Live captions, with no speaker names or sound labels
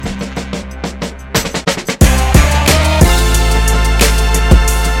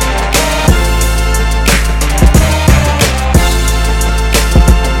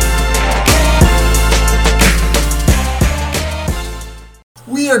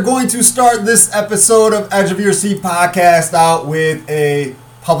are going to start this episode of Edge of Your Seat podcast out with a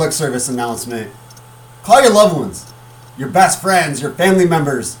public service announcement. Call your loved ones, your best friends, your family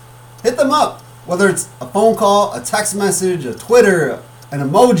members. Hit them up, whether it's a phone call, a text message, a Twitter, an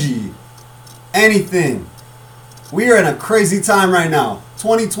emoji, anything. We are in a crazy time right now.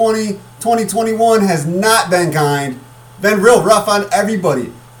 2020, 2021 has not been kind. Been real rough on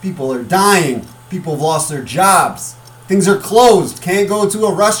everybody. People are dying. People have lost their jobs. Things are closed. Can't go to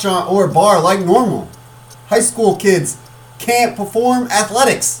a restaurant or a bar like normal. High school kids can't perform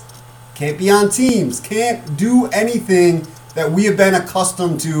athletics. Can't be on teams. Can't do anything that we have been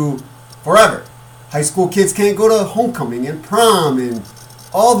accustomed to forever. High school kids can't go to homecoming and prom and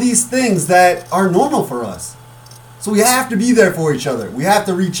all these things that are normal for us. So we have to be there for each other. We have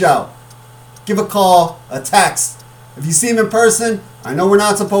to reach out. Give a call, a text. If you see them in person, I know we're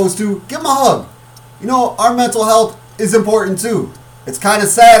not supposed to, give them a hug. You know, our mental health is important too. It's kind of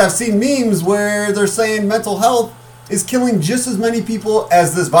sad. I've seen memes where they're saying mental health is killing just as many people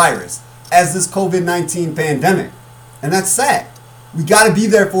as this virus, as this COVID-19 pandemic. And that's sad. We got to be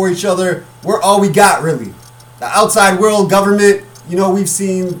there for each other. We're all we got, really. The outside world, government, you know, we've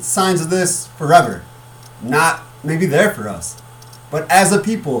seen signs of this forever. Not maybe there for us. But as a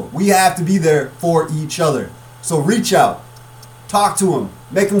people, we have to be there for each other. So reach out. Talk to them.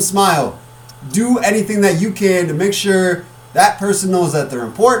 Make them smile. Do anything that you can to make sure that person knows that they're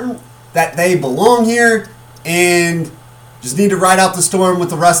important, that they belong here, and just need to ride out the storm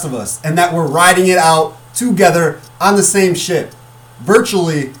with the rest of us, and that we're riding it out together on the same ship.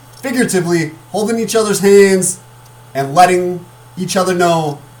 Virtually, figuratively, holding each other's hands and letting each other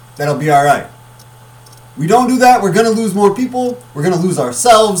know that it'll be all right. We don't do that, we're going to lose more people, we're going to lose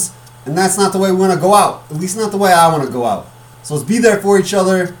ourselves, and that's not the way we want to go out. At least not the way I want to go out. So let's be there for each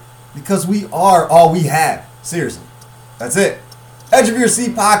other, because we are all we have. Seriously. That's it. Edge of Your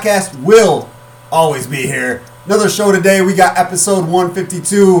Seat podcast will always be here. Another show today. We got episode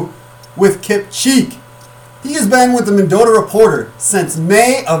 152 with Kip Cheek. He has been with the Mendota Reporter since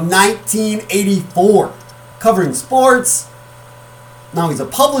May of 1984, covering sports. Now he's a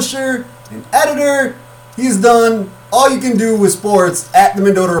publisher, an editor. He's done all you can do with sports at the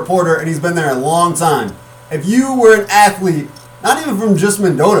Mendota Reporter, and he's been there a long time. If you were an athlete, not even from just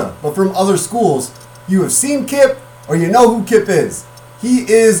Mendota, but from other schools, you have seen Kip or you know who Kip is. He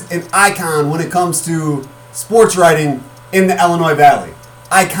is an icon when it comes to sports writing in the Illinois Valley.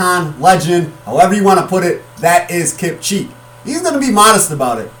 Icon, legend, however you want to put it, that is Kip Cheek. He's going to be modest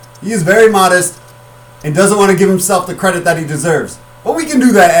about it. He is very modest and doesn't want to give himself the credit that he deserves. But we can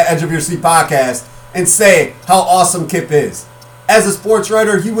do that at Edge of Your Seat podcast and say how awesome Kip is. As a sports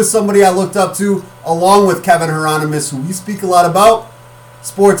writer, he was somebody I looked up to, along with Kevin Hieronymus, who we speak a lot about,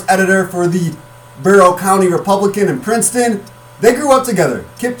 sports editor for the Barrow County Republican in Princeton. They grew up together.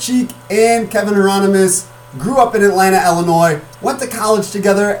 Kip Cheek and Kevin Hieronymus grew up in Atlanta, Illinois, went to college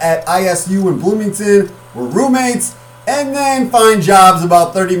together at ISU in Bloomington, were roommates, and then find jobs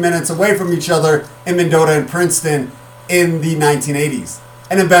about 30 minutes away from each other in Mendota and Princeton in the 1980s,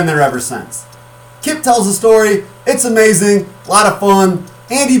 and have been there ever since. Kip tells a story. It's amazing, a lot of fun,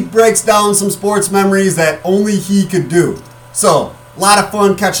 and he breaks down some sports memories that only he could do. So, a lot of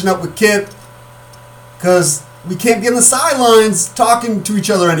fun catching up with Kip, because we can't be on the sidelines talking to each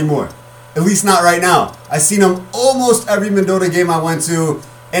other anymore. At least not right now. I've seen him almost every Mendota game I went to,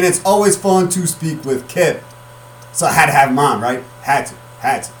 and it's always fun to speak with Kip. So I had to have him on, right? Had to.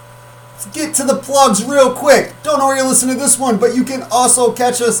 Let's get to the plugs real quick. Don't know where you're listening to this one, but you can also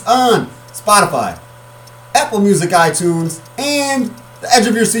catch us on Spotify, Apple Music, iTunes, and the Edge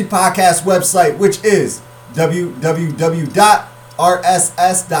of Your Seat podcast website, which is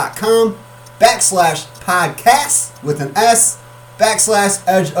www.rss.com/podcasts with an S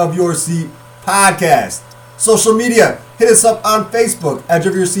 /Edge of Your Seat podcast. Social media, hit us up on Facebook, Edge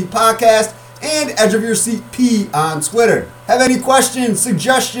of Your Seat podcast, and Edge of Your Seat P on Twitter. Have any questions,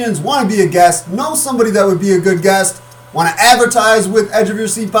 suggestions, want to be a guest, know somebody that would be a good guest, want to advertise with Edge of Your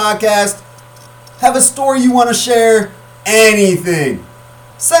Seat podcast, have a story you want to share, anything,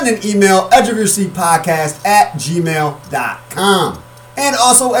 send an email, edgeofyourseatpodcast@gmail.com. And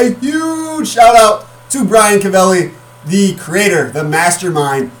also a huge shout out to Brian Cavelli, the creator, the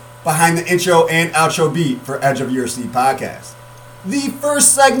mastermind behind the intro and outro beat for Edge of Your Seat podcast. The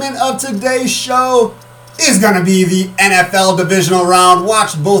first segment of today's show is going to be the NFL divisional round.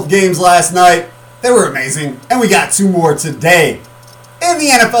 Watched both games last night. They were amazing, and we got two more today. And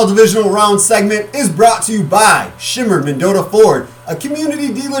the NFL divisional round segment is brought to you by Shimmer Mendota Ford, a community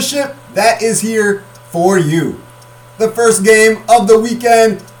dealership that is here for you. The first game of the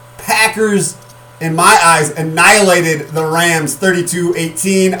weekend, Packers in my eyes, annihilated the Rams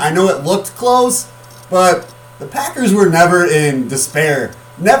 32-18. I know it looked close, but the Packers were never in despair.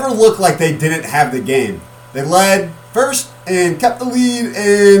 Never looked like they didn't have the game. They led first and kept the lead,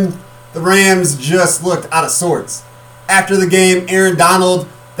 and the Rams just looked out of sorts. After the game, Aaron Donald,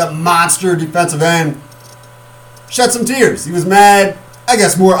 the monster defensive end, shed some tears. He was mad, I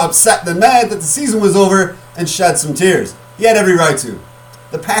guess more upset than mad that the season was over, and shed some tears. He had every right to.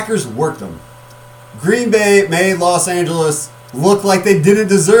 The Packers worked them. Green Bay made Los Angeles look like they didn't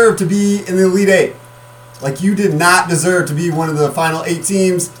deserve to be in the Elite Eight. Like you did not deserve to be one of the final 8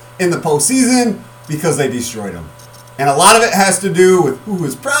 teams in the postseason because they destroyed them. And a lot of it has to do with who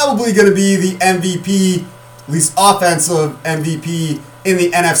is probably going to be the MVP, at least offensive MVP in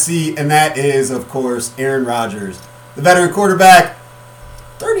the NFC, and that is, of course, Aaron Rodgers. The veteran quarterback,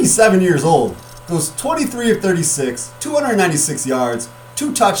 37 years old, goes 23 of 36, 296 yards,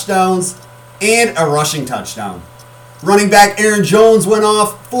 2 touchdowns, and a rushing touchdown. Running back Aaron Jones went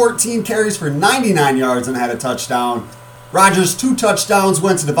off, 14 carries for 99 yards and had a touchdown. Rodgers' 2 touchdowns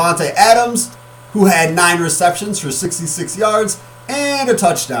went to Davante Adams, who had 9 receptions for 66 yards and a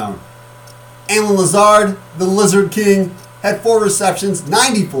touchdown. Allen Lazard, the Lizard King, had 4 receptions,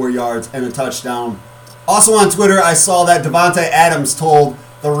 94 yards, and a touchdown. Also on Twitter, I saw that Davante Adams told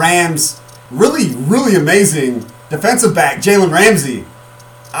the Rams' really amazing defensive back, Jalen Ramsey,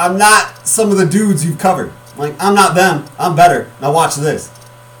 I'm not some of the dudes you've covered. Like, I'm not them. I'm better. Now watch this.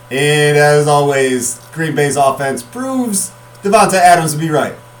 And as always, Green Bay's offense proves Davante Adams to be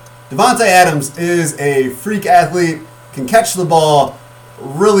right. Davante Adams is a freak athlete, can catch the ball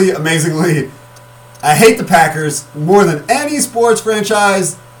really amazingly. I hate the Packers more than any sports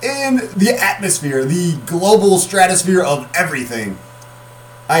franchise in the atmosphere, the global stratosphere of everything.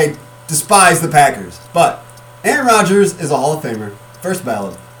 I despise the Packers. But Aaron Rodgers is a Hall of Famer, first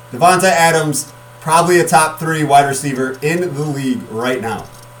ballot. Davante Adams, probably a top 3 wide receiver in the league right now.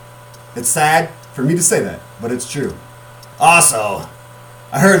 It's sad for me to say that, but it's true. Also,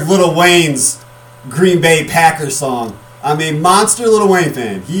 I heard Lil Wayne's Green Bay Packers song. I'm a monster Lil Wayne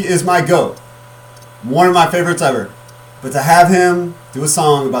fan. He is my GOAT. One of my favorites ever. But to have him do a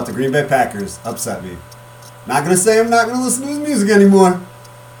song about the Green Bay Packers upset me. Not going to say I'm not going to listen to his music anymore.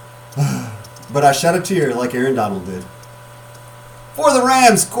 But I shed a tear like Aaron Donald did. For the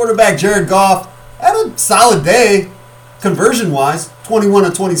Rams, quarterback Jared Goff had a solid day, conversion-wise, 21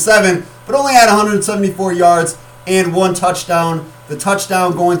 of 27, but only had 174 yards and 1 touchdown. The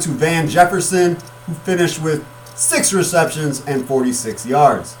touchdown going to Van Jefferson, who finished with 6 receptions and 46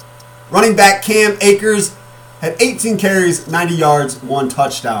 yards. Running back Cam Akers had 18 carries, 90 yards, 1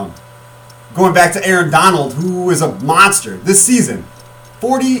 touchdown. Going back to Aaron Donald, who is a monster this season.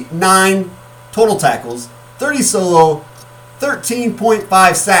 49 total tackles, 30 solo,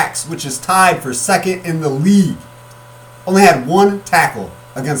 13.5 sacks, which is tied for second in the league. Only had 1 tackle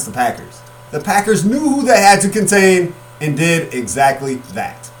against the Packers. The Packers knew who they had to contain and did exactly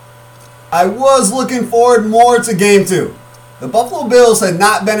that. I was looking forward more to Game 2. The Buffalo Bills had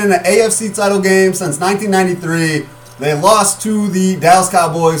not been in an AFC title game since 1993. They lost to the Dallas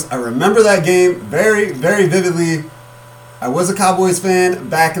Cowboys. I remember that game very vividly. I was a Cowboys fan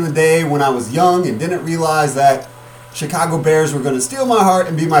back in the day when I was young and didn't realize that Chicago Bears were going to steal my heart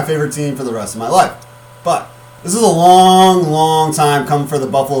and be my favorite team for the rest of my life. But this is a long time coming for the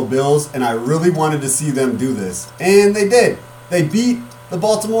Buffalo Bills, and I really wanted to see them do this. And they did. They beat the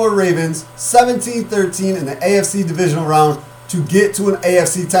Baltimore Ravens 17-13 in the AFC divisional round to get to an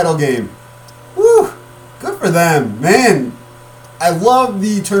AFC title game. Woo! Good for them. Man, I love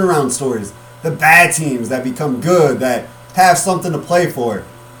the turnaround stories. The bad teams that become good, that have something to play for.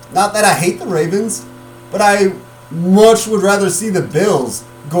 Not that I hate the Ravens, but I much would rather see the Bills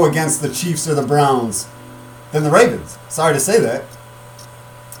go against the Chiefs or the Browns than the Ravens. Sorry to say that,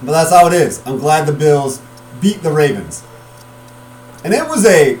 but that's how it is. I'm glad the Bills beat the Ravens. And it was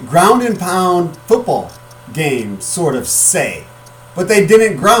a ground and pound football game, sort of say. But they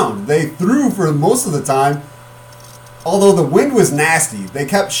didn't ground. They threw for most of the time. Although the wind was nasty, they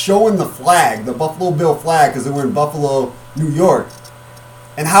kept showing the flag, the Buffalo Bill flag, because they were in Buffalo, New York.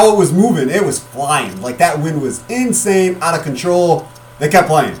 And how it was moving, it was flying. Like that wind was insane, out of control. They kept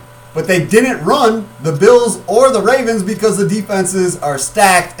playing. But they didn't run the Bills or the Ravens because the defenses are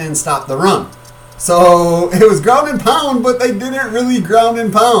stacked and stop the run. So it was ground and pound, but they didn't really ground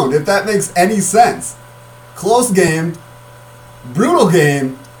and pound, if that makes any sense. Close game, brutal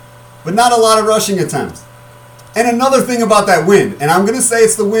game, but not a lot of rushing attempts. And another thing about that wind, and I'm going to say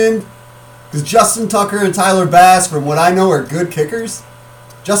it's the wind, because Justin Tucker and Tyler Bass, from what I know, are good kickers.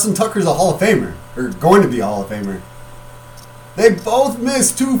 Justin Tucker's a Hall of Famer, or going to be a Hall of Famer. They both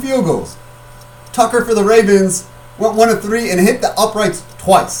missed 2 field goals. Tucker for the Ravens went 1 of 3 and hit the uprights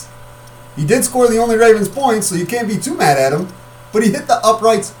twice. He did score the only Ravens points, so you can't be too mad at him, but he hit the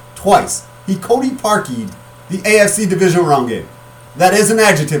uprights twice. He Cody Parkey'd the AFC divisional round game. That is an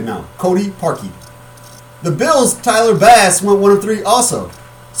adjective now. Cody Parkey'd. The Bills' Tyler Bass went 1 of 3 also.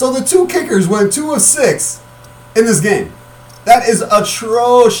 So the two kickers went 2 of 6 in this game. That is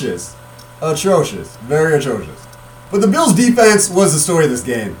atrocious. Atrocious. Very atrocious. But the Bills' defense was the story of this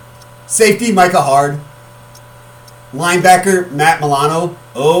game. Safety, Micah Hard. Linebacker, Matt Milano.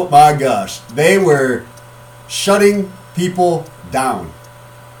 Oh my gosh. They were shutting people down.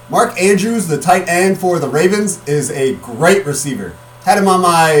 Mark Andrews, the tight end for the Ravens, is a great receiver. Had him on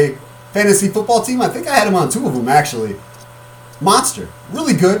my fantasy football team. I think I had him on 2 of them, actually. Monster.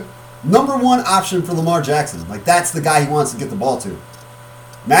 Really good. Number 1 option for Lamar Jackson. Like, that's the guy he wants to get the ball to.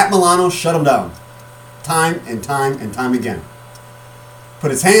 Matt Milano shut him down. Time and time and time again.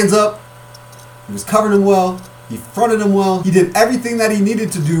 Put his hands up. He was covering him well. He fronted him well. He did everything that he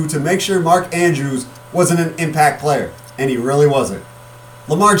needed to do to make sure Mark Andrews wasn't an impact player. And he really wasn't.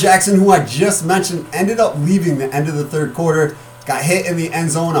 Lamar Jackson, who I just mentioned, ended up leaving the end of the third quarter. Got hit in the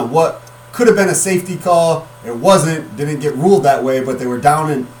end zone on what could have been a safety call. It wasn't. Didn't get ruled that way, but they were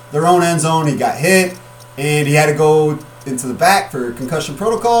down in their own end zone. He got hit, and he had to go into the back for concussion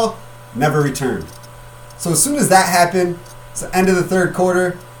protocol. Never returned. So as soon as that happened, it's the end of the third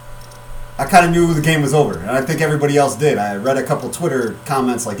quarter, I kind of knew the game was over. And I think everybody else did. I read a couple Twitter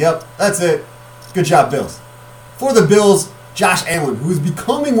comments like, yep, that's it. Good job, Bills. For the Bills, Josh Allen, who is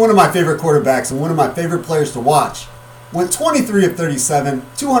becoming one of my favorite quarterbacks and one of my favorite players to watch, went 23 of 37,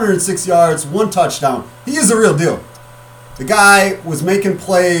 206 yards, 1 touchdown. He is the real deal. The guy was making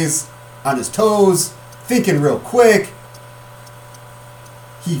plays on his toes, thinking real quick.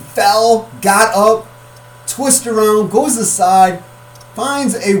 He fell, got up, twisted around, goes to the side,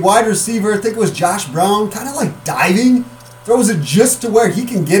 finds a wide receiver, I think it was Josh Brown, kind of like diving, throws it just to where he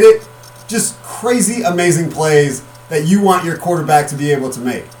can get it. Just crazy, amazing plays that you want your quarterback to be able to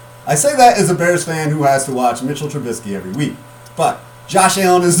make. I say that as a Bears fan who has to watch Mitchell Trubisky every week. But Josh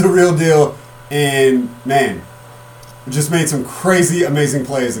Allen is the real deal, and man, just made some crazy, amazing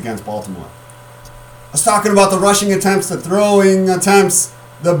plays against Baltimore. I was talking about the rushing attempts, the throwing attempts.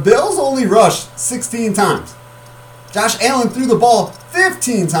 The Bills only rushed 16 times. Josh Allen threw the ball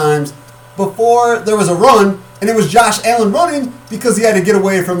 15 times before there was a run, and it was Josh Allen running because he had to get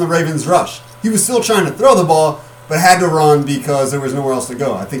away from the Ravens' rush. He was still trying to throw the ball, but had to run because there was nowhere else to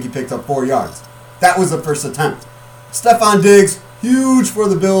go. I think he picked up 4 yards. That was the first attempt. Stephon Diggs, huge for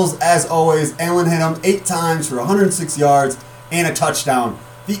the Bills as always. Allen hit him 8 times for 106 yards and a touchdown.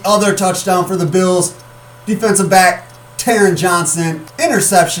 The other touchdown for the Bills, defensive back Taron Johnson,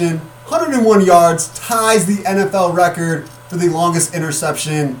 interception, 101 yards, ties the NFL record for the longest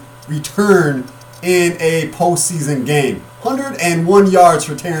interception return in a postseason game. 101 yards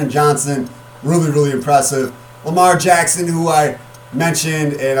for Taron Johnson. Really, really impressive. Lamar Jackson, who I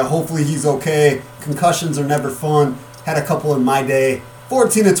mentioned, and hopefully he's okay. Concussions are never fun. Had a couple in my day.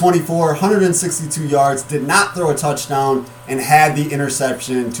 14 of 24, 162 yards, did not throw a touchdown, and had the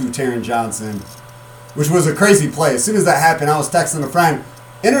interception to Taron Johnson, which was a crazy play. As soon as that happened, I was texting a friend,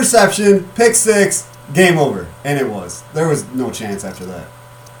 interception, pick 6, game over. And it was. There was no chance after that.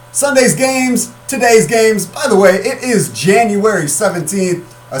 Sunday's games, today's games. By the way, it is January 17th,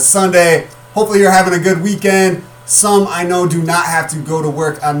 a Sunday. Hopefully you're having a good weekend. Some I know do not have to go to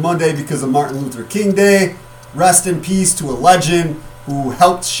work on Monday because of Martin Luther King Day. Rest in peace to a legend who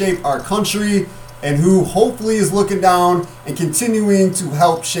helped shape our country and who hopefully is looking down and continuing to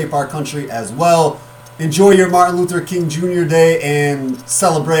help shape our country as well. Enjoy your Martin Luther King Jr. Day and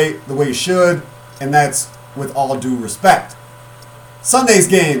celebrate the way you should, and that's with all due respect. Sunday's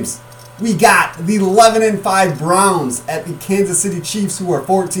games. We got the 11-5 Browns at the Kansas City Chiefs, who are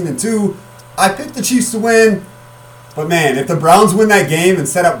 14-2. I picked the Chiefs to win, but man, if the Browns win that game and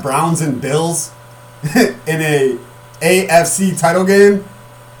set up Browns and Bills in a AFC title game,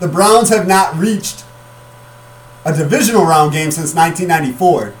 the Browns have not reached a divisional round game since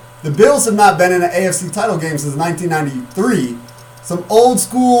 1994. The Bills have not been in an AFC title game since 1993. Some old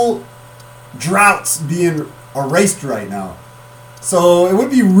school droughts being erased right now. So it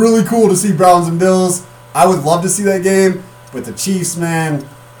would be really cool to see Browns and Bills. I would love to see that game, but the Chiefs, man,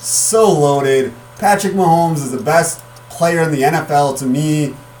 so loaded. Patrick Mahomes is the best player in the NFL to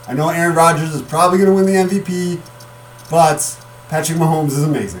me. I know Aaron Rodgers is probably going to win the MVP, but Patrick Mahomes is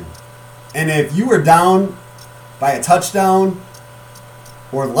amazing. And if you were down by a touchdown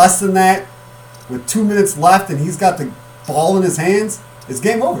or less than that with 2 minutes left and he's got the ball in his hands, it's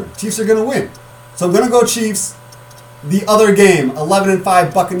game over. Chiefs are going to win. So I'm going to go Chiefs. The other game,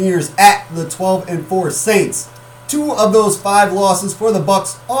 11-5 Buccaneers at the 12-4 Saints. 2 of those 5 losses for the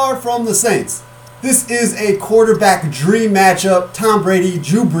Bucs are from the Saints. This is a quarterback dream matchup. Tom Brady,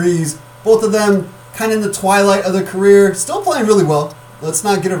 Drew Brees, both of them kind of in the twilight of their career, still playing really well. Let's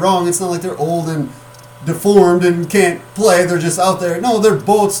not get it wrong. It's not like they're old and deformed and can't play. They're just out there. No, they're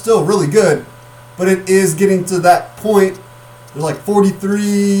both still really good. But it is getting to that point. They're like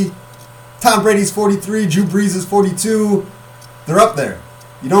 43. Tom Brady's 43. Drew Brees is 42. They're up there.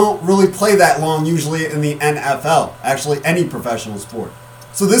 You don't really play that long usually in the NFL. Actually, any professional sport.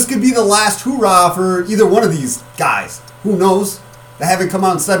 So this could be the last hoorah for either one of these guys. Who knows? They haven't come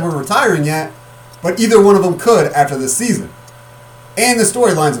out and said we're retiring yet. But either one of them could after this season. And the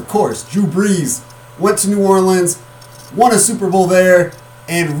storylines, of course. Drew Brees went to New Orleans, won a Super Bowl there,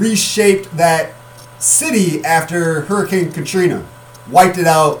 and reshaped that city after Hurricane Katrina. Wiped it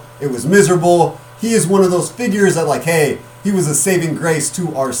out. It was miserable. He is one of those figures that, like, hey, he was a saving grace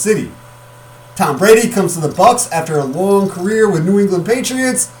to our city. Tom Brady comes to the Bucs after a long career with New England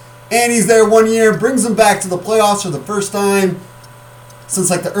Patriots, and he's there 1 year, brings them back to the playoffs for the first time since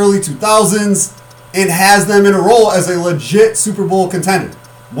like the early 2000s, and has them in a role as a legit Super Bowl contender.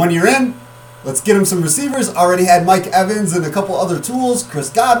 1 year in, let's get him some receivers. Already had Mike Evans and a couple other tools, Chris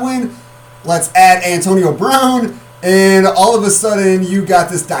Godwin. Let's add Antonio Brown, and all of a sudden you got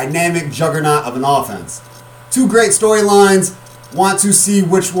this dynamic juggernaut of an offense. 2 great storylines. Want to see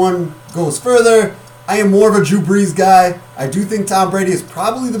which one goes further. I am more of a Drew Brees guy. I do think Tom Brady is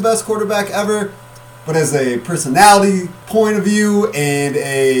probably the best quarterback ever, but as a personality point of view and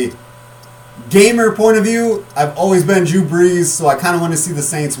a gamer point of view, I've always been Drew Brees, so I kind of want to see the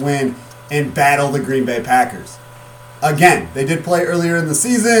Saints win and battle the Green Bay Packers. Again, they did play earlier in the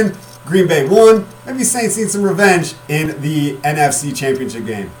season. Green Bay won. Maybe Saints need some revenge in the NFC Championship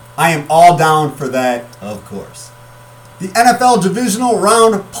game. I am all down for that, of course. The NFL Divisional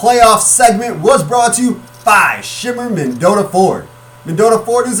Round Playoff segment was brought to you by Shimmer Mendota Ford. Mendota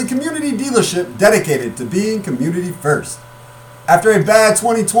Ford is a community dealership dedicated to being community first. After a bad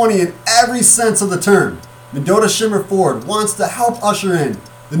 2020 in every sense of the term, Mendota Shimmer Ford wants to help usher in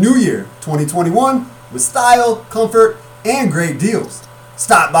the new year 2021 with style, comfort, and great deals.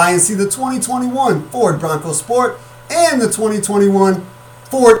 Stop by and see the 2021 Ford Bronco Sport and the 2021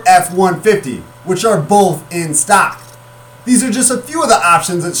 Ford F-150, which are both in stock. These are just a few of the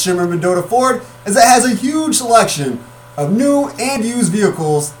options at Shimmer Mendota Ford, as it has a huge selection of new and used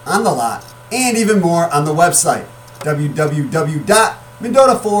vehicles on the lot, and even more on the website,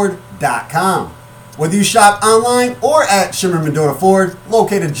 www.mendotaford.com. Whether you shop online or at Shimmer Mendota Ford,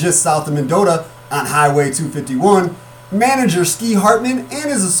 located just south of Mendota on Highway 251, manager Ski Hartman and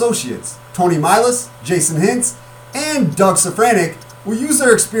his associates, Tony Milas, Jason Hintz, and Doug Safranik, will use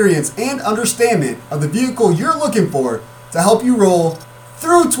their experience and understanding of the vehicle you're looking for to help you roll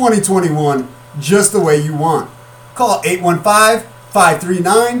through 2021 just the way you want. Call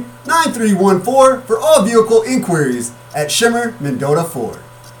 815-539-9314 for all vehicle inquiries at Shimmer Mendota Ford.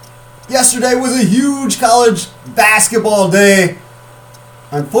 Yesterday was a huge college basketball day.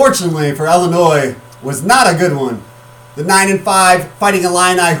 Unfortunately for Illinois, was not a good one. The 9-5 Fighting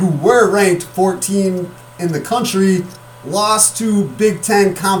Illini, who were ranked 14th in the country, lost to Big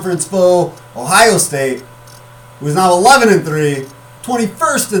Ten conference foe Ohio State, who is now 11-3,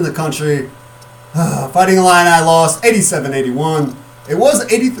 21st in the country. Fighting Illini lost 87-81. It was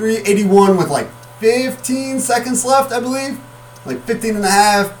 83-81 with like 15 seconds left, I believe. Like 15 and a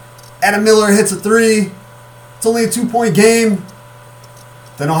half. Adam Miller hits a 3. It's only a 2-point game.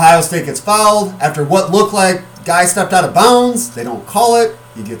 Then Ohio State gets fouled after what looked like guy stepped out of bounds. They don't call it.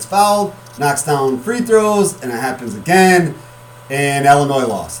 He gets fouled, knocks down free throws, and it happens again. And Illinois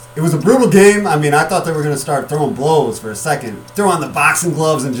lost. It was a brutal game. I mean, I thought they were going to start throwing blows for a second. Throw on the boxing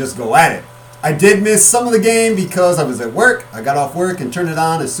gloves and just go at it. I did miss some of the game because I was at work. I got off work and turned it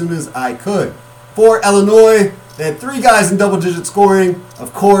on as soon as I could. For Illinois, they had 3 guys in double-digit scoring.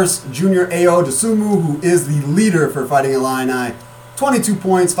 Of course, Junior Ayo Dosunmu, who is the leader for Fighting Illini. 22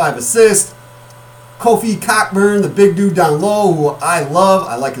 points, 5 assists. Kofi Cockburn, the big dude down low, who I love.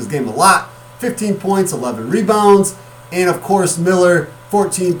 I like his game a lot. 15 points, 11 rebounds. And of course, Miller,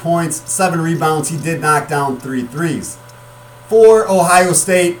 14 points, 7 rebounds. He did knock down 3 threes. For Ohio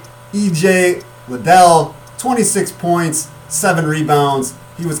State, E.J. Liddell, 26 points, 7 rebounds.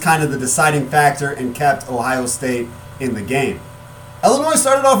 He was kind of the deciding factor and kept Ohio State in the game. Illinois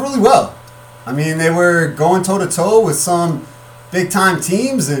started off really well. I mean, they were going toe-to-toe with some big-time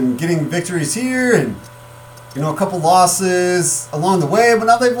teams and getting victories here and, you know, a couple losses along the way. But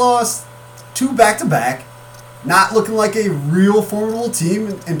now they've lost 2 back-to-back. Not looking like a real formidable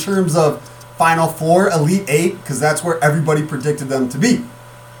team in terms of Final Four, Elite Eight, because that's where everybody predicted them to be.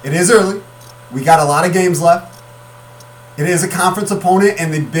 It is early. We got a lot of games left. It is a conference opponent,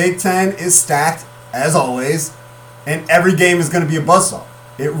 and the Big Ten is stacked, as always, and every game is going to be a buzzsaw.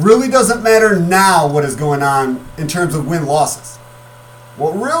 It really doesn't matter now what is going on in terms of win-losses.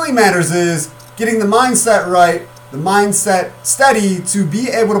 What really matters is getting the mindset right, the mindset steady to be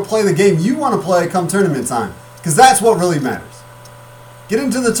able to play the game you want to play come tournament time, because that's what really matters. Get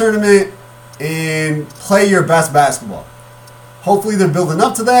into the tournament and play your best basketball. Hopefully they're building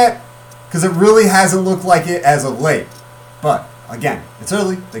up to that, because it really hasn't looked like it as of late. But again, it's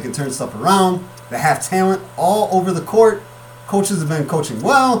early. They can turn stuff around. They have talent all over the court. Coaches have been coaching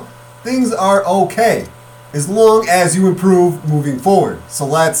well. Things are okay as long as you improve moving forward. So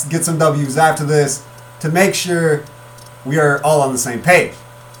let's get some W's after this to make sure we are all on the same page.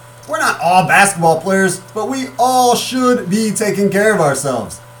 We're not all basketball players, but we all should be taking care of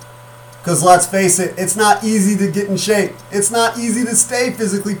ourselves. Because let's face it, it's not easy to get in shape. It's not easy to stay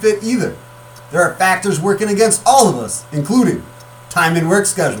physically fit either. There are factors working against all of us, including time and work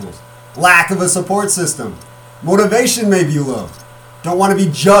schedules, lack of a support system, motivation may be low, don't want to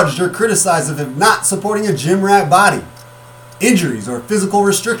be judged or criticized if not supporting a gym rat body, injuries or physical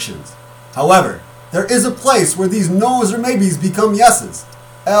restrictions. However, there is a place where these no's or maybes become yeses.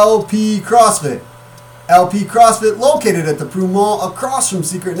 LP CrossFit. LP CrossFit, located at the Prue Mall across from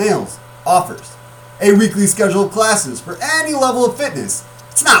Secret Nails, offers a weekly schedule of classes for any level of fitness.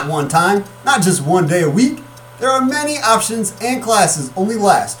 It's not one time, not just one day a week. There are many options and classes only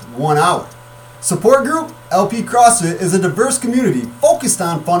last 1 hour. Support group, LP CrossFit is a diverse community focused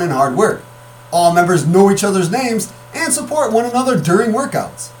on fun and hard work. All members know each other's names and support one another during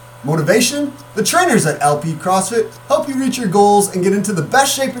workouts. Motivation, the trainers at LP CrossFit help you reach your goals and get into the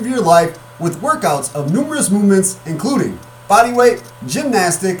best shape of your life with workouts of numerous movements including bodyweight,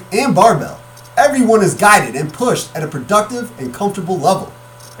 gymnastic, and barbell. Everyone is guided and pushed at a productive and comfortable level.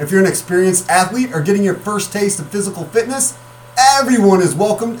 If you're an experienced athlete or getting your first taste of physical fitness, everyone is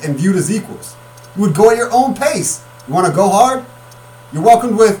welcomed and viewed as equals. You would go at your own pace. You want to go hard? You're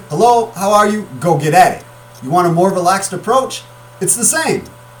welcomed with, hello, how are you? Go get at it. You want a more relaxed approach? It's the same.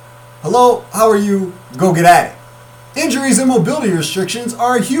 Hello, how are you? Go get at it. Injuries and mobility restrictions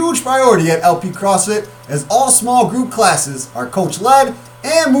are a huge priority at LP CrossFit as all small group classes are coach-led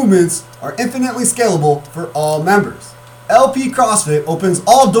and movements are infinitely scalable for all members. LP CrossFit opens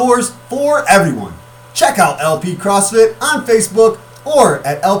all doors for everyone. Check out LP CrossFit on Facebook or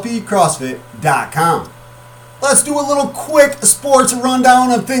at lpcrossfit.com. Let's do a little quick sports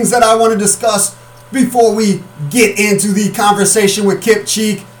rundown of things that I want to discuss before we get into the conversation with Kip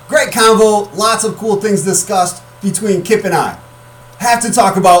Cheek. Great convo, lots of cool things discussed between Kip and I. Have to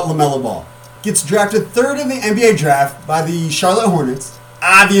talk about LaMelo Ball. Gets drafted third in the NBA draft by the Charlotte Hornets.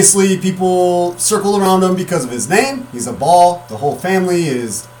 Obviously, people circle around him because of his name. He's a Ball. The whole family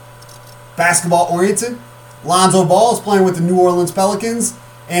is basketball oriented. Lonzo Ball is playing with the New Orleans Pelicans,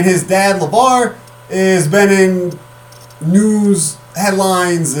 and his dad, LeVar, has been in news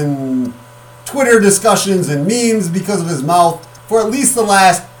headlines and Twitter discussions and memes because of his mouth for at least the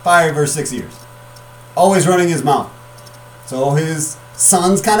last 5 or 6 years. Always running his mouth. So his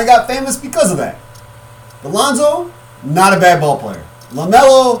sons kind of got famous because of that. But Lonzo, not a bad ball player.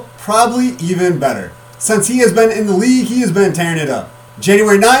 LaMelo, probably even better. Since he has been in the league, he has been tearing it up.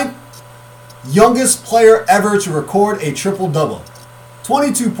 January 9th, youngest player ever to record a triple-double.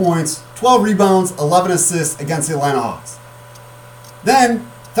 22 points, 12 rebounds, 11 assists against the Atlanta Hawks. Then,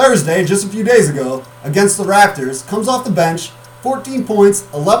 Thursday, just a few days ago, against the Raptors, comes off the bench, 14 points,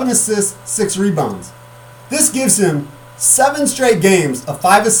 11 assists, 6 rebounds. This gives him 7 straight games of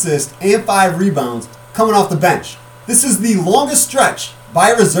 5 assists and 5 rebounds coming off the bench. This is the longest stretch by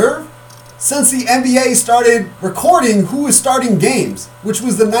a reserve since the NBA started recording who is starting games, which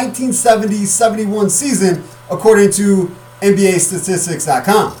was the 1970-71 season, according to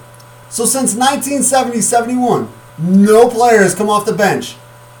NBAstatistics.com. So since 1970-71, no player has come off the bench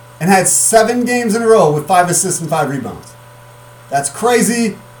and had 7 games in a row with 5 assists and 5 rebounds. That's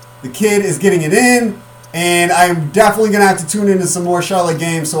crazy. The kid is getting it in, and I'm definitely going to have to tune into some more Charlotte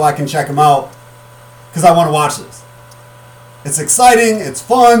games so I can check him out because I want to watch this. It's exciting, it's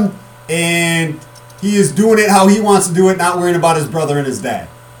fun, and he is doing it how he wants to do it, not worrying about his brother and his dad,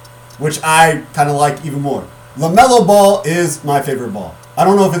 which I kind of like even more. LaMelo Ball is my favorite ball. I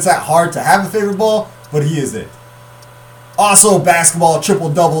don't know if it's that hard to have a favorite ball, but he is it. Also, basketball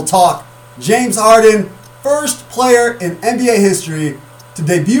triple-double talk. James Harden, first player in NBA history to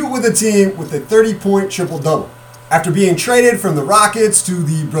debut with a team with a 30-point triple-double. After being traded from the Rockets to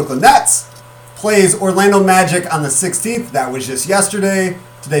the Brooklyn Nets, plays Orlando Magic on the 16th, that was just yesterday,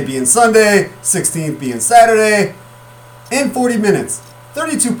 Today being Sunday, 16th being Saturday. In 40 minutes,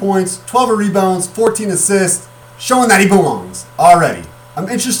 32 points, 12 rebounds, 14 assists, showing that he belongs already. I'm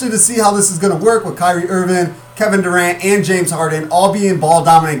interested to see how this is going to work with Kyrie Irving, Kevin Durant, and James Harden all being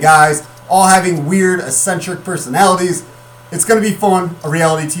ball-dominant guys, all having weird, eccentric personalities. It's going to be fun, a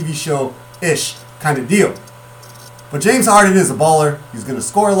reality TV show-ish kind of deal. But James Harden is a baller. He's going to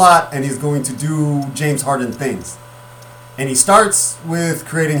score a lot, and he's going to do James Harden things. And he starts with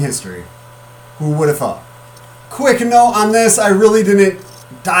creating history. Who would have thought? Quick note on this, I really didn't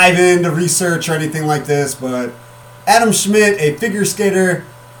dive into research or anything like this, but Adam Schmidt, a figure skater,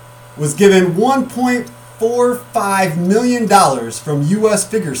 was given $1.45 million from U.S.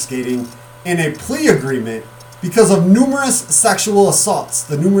 Figure Skating in a plea agreement because of numerous sexual assaults.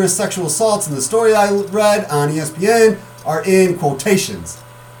 The numerous sexual assaults in the story I read on ESPN are in quotations.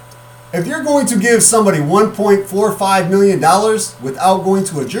 If you're going to give somebody $1.45 million without going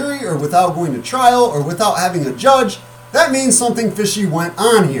to a jury or without going to trial or without having a judge, that means something fishy went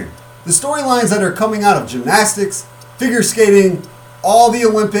on here. The storylines that are coming out of gymnastics, figure skating, all the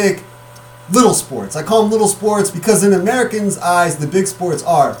Olympic little sports. I call them little sports because in Americans' eyes, the big sports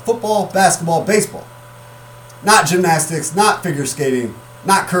are football, basketball, baseball. Not gymnastics, not figure skating,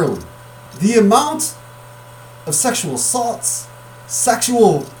 not curling. The amount of sexual assaults,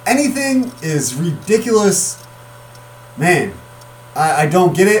 sexual anything is ridiculous. Man, I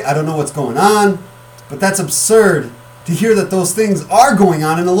don't get it. I don't know what's going on. But that's absurd to hear that those things are going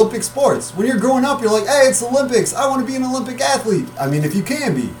on in Olympic sports. When you're growing up, you're like, hey, it's Olympics. I want to be an Olympic athlete. I mean, if you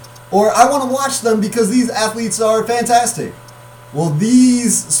can be. Or I want to watch them because these athletes are fantastic. Well,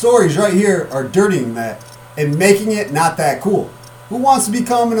 these stories right here are dirtying that and making it not that cool. Who wants to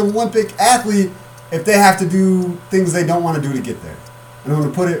become an Olympic athlete if they have to do things they don't want to do to get there? And I'm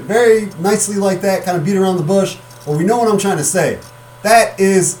going to put it very nicely like that, kind of beat around the bush, but we know what I'm trying to say. That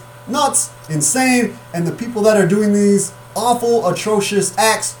is nuts, insane, and the people that are doing these awful, atrocious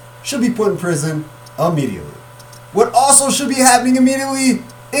acts should be put in prison immediately. What also should be happening immediately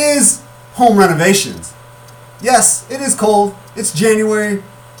is home renovations. Yes, it is cold, it's January,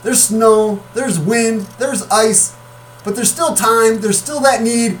 there's snow, there's wind, there's ice, but there's still time, there's still that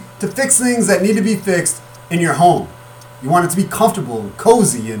need to fix things that need to be fixed in your home. You want it to be comfortable and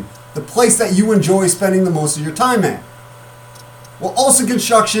cozy and the place that you enjoy spending the most of your time at. Well, Olsen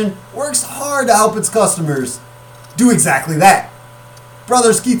Construction works hard to help its customers do exactly that.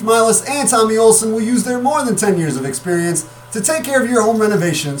 Brothers Keith Milas and Tommy Olsen will use their more than 10 years of experience to take care of your home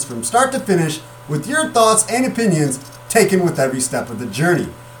renovations from start to finish with your thoughts and opinions taken with every step of the journey.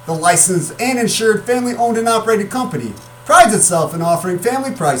 The licensed and insured family-owned and operated company prides itself in offering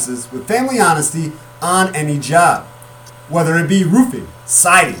family prices with family honesty on any job. Whether it be roofing,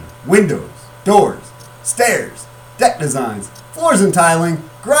 siding, windows, doors, stairs, deck designs, floors and tiling,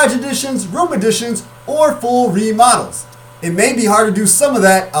 garage additions, room additions, or full remodels. It may be hard to do some of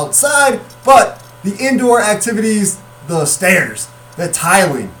that outside, but the indoor activities, the stairs, the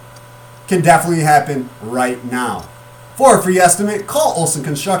tiling, can definitely happen right now. For a free estimate, call Olsen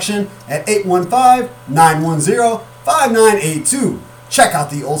Construction at 815-910-5982. Check out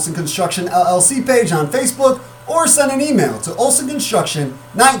the Olsen Construction LLC page on Facebook or send an email to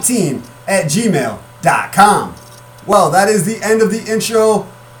olsenconstruction19@gmail.com. Well, that is the end of the intro.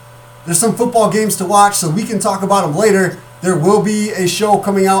 There's some football games to watch, so we can talk about them later. There will be a show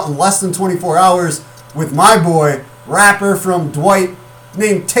coming out in less than 24 hours with my boy, rapper from Dwight,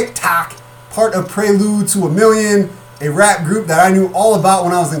 named TikTok, part of Prelude to a Million, a rap group that I knew all about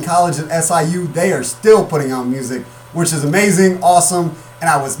when I was in college at SIU. They are still putting out music, which is amazing, awesome, and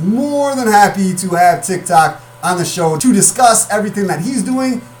I was more than happy to have TikTok on the show to discuss everything that he's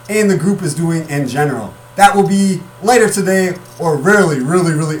doing and the group is doing in general. That will be later today or really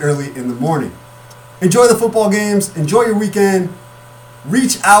early in the morning. Enjoy the football games. Enjoy your weekend.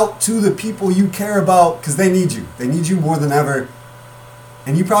 Reach out to the people you care about because they need you. They need you more than ever.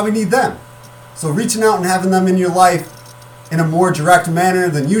 And you probably need them. So reaching out and having them in your life in a more direct manner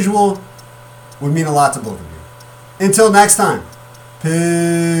than usual would mean a lot to both of you. Until next time,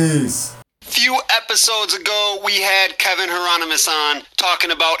 peace. Few episodes ago, we had Kevin Hieronymus on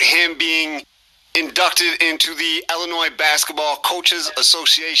talking about him being inducted into the Illinois Basketball Coaches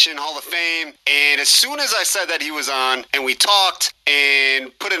Association Hall of Fame. And as soon as I said that he was on and we talked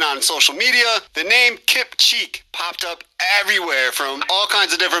and put it on social media, the name Kip Cheek popped up everywhere from all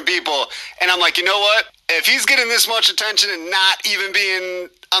kinds of different people. And I'm like, you know what? If he's getting this much attention and not even being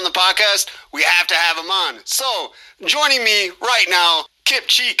on the podcast, we have to have him on. So joining me right now, Kip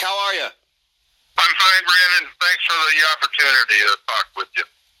Cheek, how are you? I'm fine, Brandon. Thanks for the opportunity to talk with you.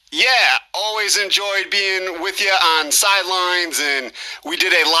 Yeah, always enjoyed being with you on sidelines, and we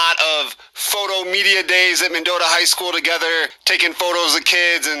did a lot of photo media days at Mendota High School together, taking photos of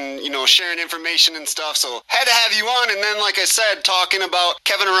kids and, sharing information and stuff. So had to have you on, and then, like I said, talking about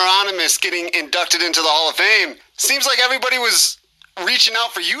Kevin Hieronymus getting inducted into the Hall of Fame. Seems like everybody was reaching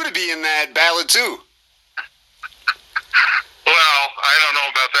out for you to be in that ballot too. Well, I don't know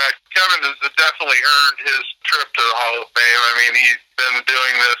about that. Kevin has definitely earned his trip to the Hall of Fame. I mean, he's been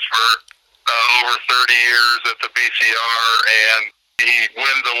doing this for over 30 years at the BCR, and he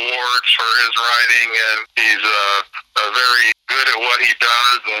wins awards for his writing, and he's very good at what he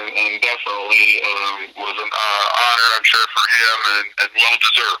does, and definitely was an honor, I'm sure, for him, and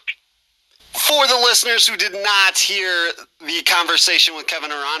well-deserved. For the listeners who did not hear the conversation with Kevin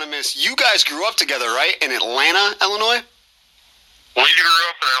Hieronymus, you guys grew up together, right, in Atlanta, Illinois? We grew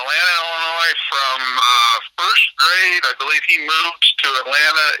up in Atlanta, Illinois from first grade. I believe he moved to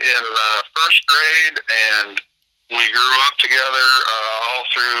Atlanta in first grade, and we grew up together all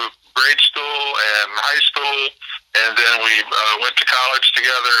through grade school and high school, and then we went to college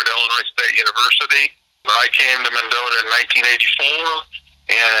together at Illinois State University. I came to Mendota in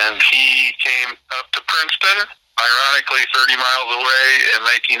 1984, and he came up to Princeton, ironically 30 miles away, in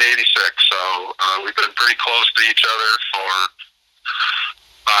 1986. So we've been pretty close to each other for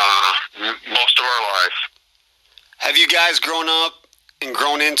most of our life. Have you guys grown up and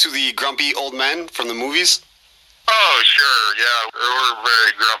grown into the grumpy old men from the movies? Oh, sure, yeah. We're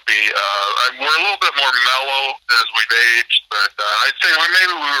very grumpy. We're a little bit more mellow as we've aged, but I'd say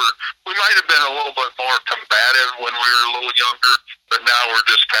we might have been a little bit more combative when we were a little younger, but now we're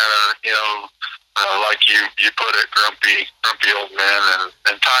just kind of, like you put it, grumpy old men,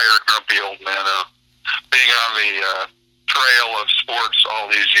 and tired grumpy old men of being on the trail of sports all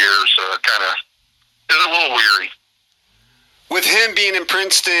these years kind of is a little weary. With him being in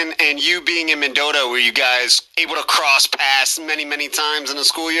Princeton and you being in Mendota, were you guys able to cross paths many, many times in a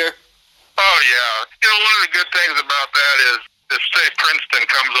school year? Oh, yeah. One of the good things about that is if, say, Princeton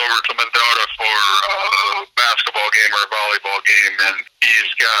comes over to Mendota for a basketball game or a volleyball game, and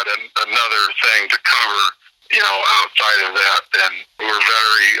he's got another thing to cover, outside of that, then we're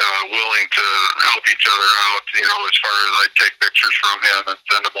very willing to help each other out, as far as I take pictures from him and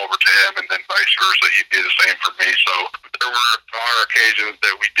send them over to him, and then vice versa, he'd do the same for me. So there are occasions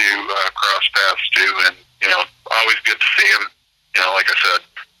that we do cross paths too, and, always good to see him. Like I said,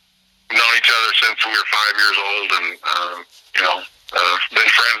 known each other since we were 5 years old, and,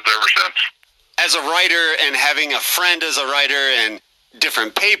 been friends ever since. As a writer and having a friend as a writer and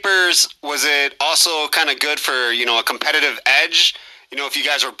different papers, was it also kind of good for, a competitive edge? If you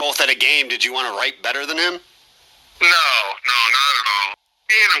guys were both at a game, did you want to write better than him? No, not at all.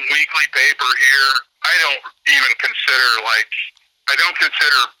 Being a weekly paper here, I don't consider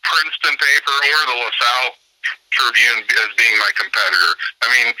Princeton paper or the LaSalle Tribune as being my competitor.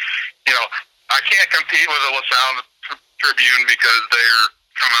 I mean, I can't compete with the LaSalle Tribune because they're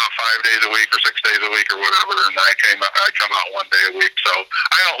come out 5 days a week or 6 days a week or whatever, and I come out 1 day a week. So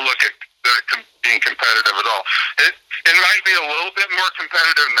I don't look at being competitive at all. It might be a little bit more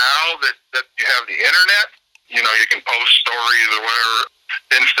competitive now that you have the internet. You can post stories or whatever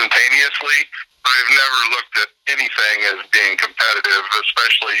instantaneously. But I've never looked at anything as being competitive,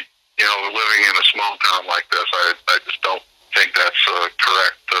 especially living in a small town like this. I just don't think that's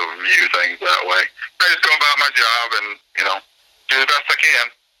correct to view things that way. I just go about my job and do the best I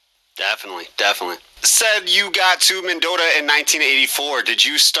can. Definitely. Said you got to Mendota in 1984. Did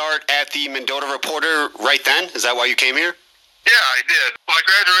you start at the Mendota Reporter right then? Is that why you came here? Yeah, I did. Well, I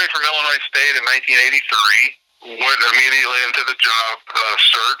graduated from Illinois State in 1983. Went immediately into the job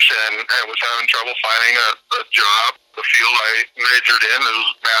search and was having trouble finding a job. The field I majored in is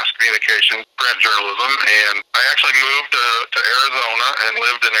mass communication, print journalism, and I actually moved to Arizona and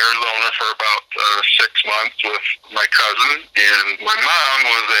lived in Arizona for about 6 months with my cousin. And my mom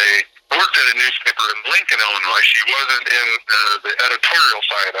worked at a newspaper in Lincoln, Illinois. She wasn't in the editorial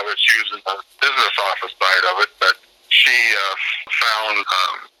side of it. She was in the business office side of it, but she found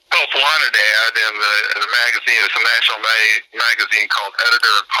help wanted ad in the magazine. It's a national magazine called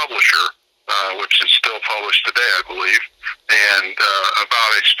Editor and Publisher, which is still published today, I believe, and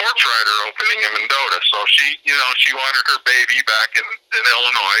about a sports writer opening in Mendota. So she wanted her baby back in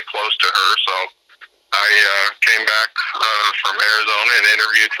Illinois, close to her. So I came back from Arizona and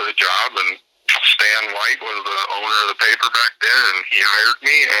interviewed for the job, and Stan White was the owner of the paper back then, and he hired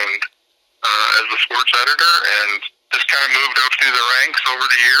me and as the sports editor, and just kind of moved up through the ranks over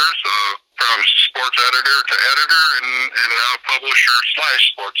the years, from sports editor to editor, and now publisher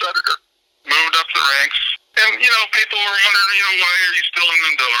 / sports editor. Moved up the ranks And, people were wondering, why are you still in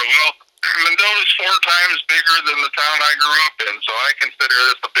Mendota? Well, Mendota's 4 times bigger than the town I grew up in, so I consider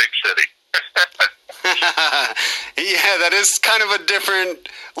this a big city. Yeah, that is kind of a different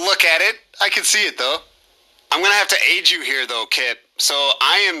look at it. I can see it, though. I'm going to have to age you here, though, Kip. So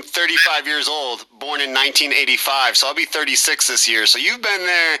I am 35 years old, born in 1985, so I'll be 36 this year. So you've been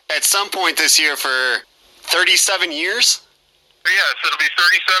there at some point this year for 37 years? Yes, it'll be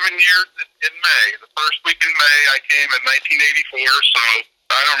 37 years in May. The first week in May, I came in 1984, so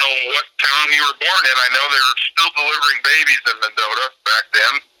I don't know what town you were born in. I know they were still delivering babies in Mendota back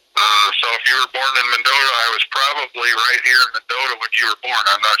then. So if you were born in Mendota, I was probably right here in Mendota when you were born.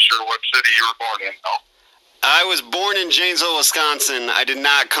 I'm not sure what city you were born in, though. I was born in Janesville, Wisconsin. I did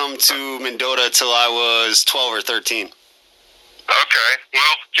not come to Mendota till I was 12 or 13. Okay.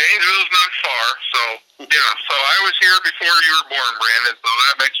 Well, Janesville's not far, so yeah. So I was here before you were born, Brandon, so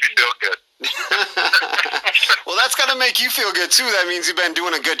that makes me feel good. Well, that's got to make you feel good, too. That means you've been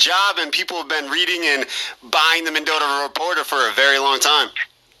doing a good job, and people have been reading and buying the Mendota Reporter for a very long time.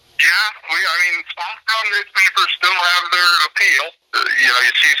 Yeah, small town newspapers still have their appeal.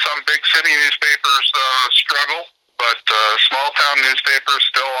 You see some big city newspapers struggle, but small town newspapers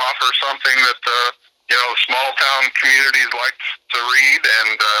still offer something that small town communities like to read,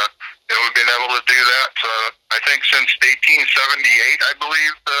 and we've been able to do that. I think since 1878, I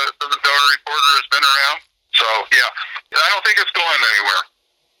believe the Mendota Reporter has been around. So yeah, I don't think it's going anywhere.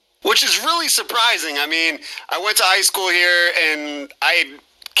 Which is really surprising. I mean, I went to high school here, and I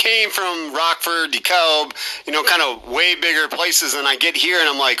came from Rockford, DeKalb, kind of way bigger places, and I get here and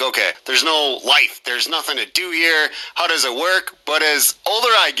I'm like, okay, there's no life, there's nothing to do here, how does it work? But as older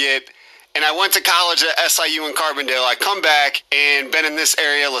I get, and I went to college at SIU in Carbondale, I come back and been in this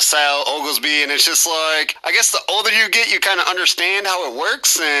area, LaSalle, Oglesby, and it's just like, I guess the older you get, you kind of understand how it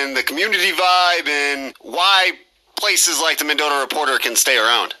works and the community vibe and why places like the Mendota Reporter can stay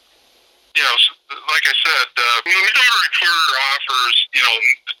around. Like I said, the Mendota Reporter offers,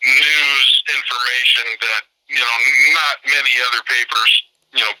 news information that, not many other papers,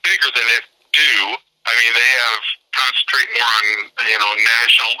 bigger than it do. I mean, they have concentrate more on,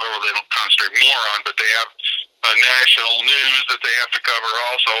 national, or they don't concentrate more on, but they have national news that they have to cover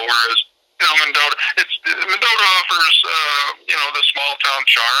also, whereas, Mendota offers, the small town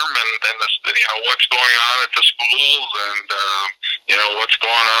charm and what's going on at the schools and, what's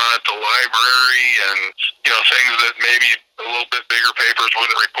going on at the library and, things that maybe a little bit bigger papers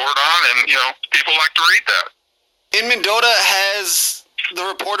wouldn't report on. And, people like to read that. In Mendota, has the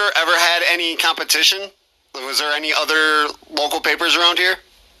Reporter ever had any competition? Was there any other local papers around here?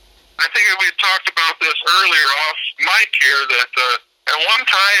 I think we talked about this earlier off mic here that, at one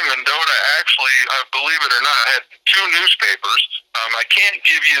time, Mendota actually, believe it or not, had 2 newspapers. I can't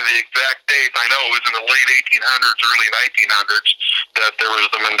give you the exact date. I know it was in the late 1800s, early 1900s, that there was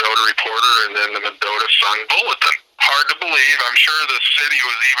the Mendota Reporter and then the Mendota Sun Bulletin. Hard to believe. I'm sure the city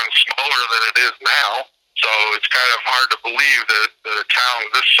was even smaller than it is now. So it's kind of hard to believe that a town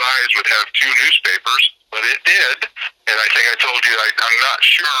this size would have 2 newspapers, but it did. And I think I told you I'm not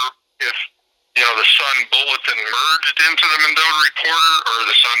sure if the Sun Bulletin merged into the Mendota Reporter, or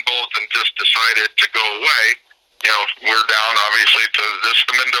the Sun Bulletin just decided to go away. We're down, obviously, to the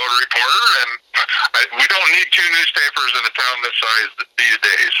Mendota Reporter, and we don't need 2 newspapers in a town this size these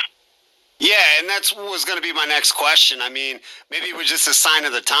days. Yeah, and that was going to be my next question. I mean, maybe it was just a sign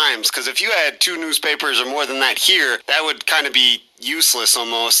of the times, because if you had 2 newspapers or more than that here, that would kind of be useless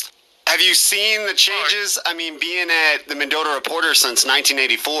almost. Have you seen the changes? I mean, being at the Mendota Reporter since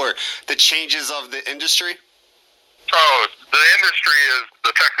 1984, the changes of the industry? Oh, the industry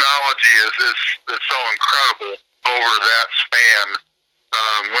the technology is so incredible over that span.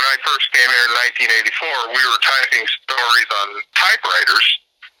 When I first came here in 1984, we were typing stories on typewriters,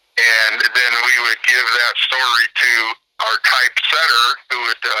 and then we would give that story to our typesetter, who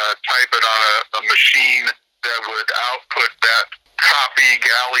would type it on a machine that would output that copy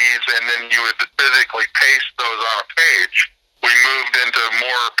galleys, and then you would physically paste those on a page. We moved into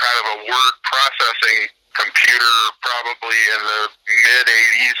more kind of a word processing computer probably in the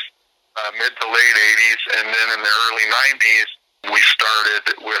mid to late 80s, and then in the early 90s we started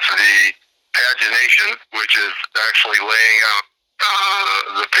with the pagination, which is actually laying out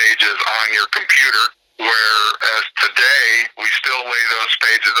the pages on your computer, whereas today we still lay those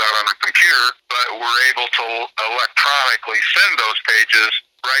pages out on a computer, but we're able to electronically send those pages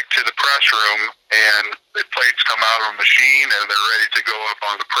right to the press room, and the plates come out of a machine and they're ready to go up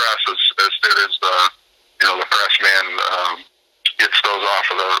on the press as soon as the pressman gets those off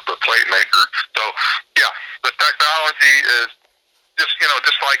of the plate maker. So yeah, the technology is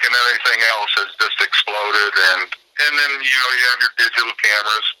just like in anything else, has just exploded. And then, you have your digital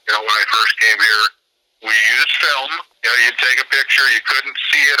cameras. When I first came here, we used film. You'd take a picture. You couldn't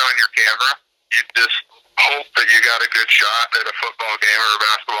see it on your camera. You'd just hope that you got a good shot at a football game or a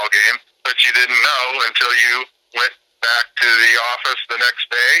basketball game, but you didn't know until you went back to the office the next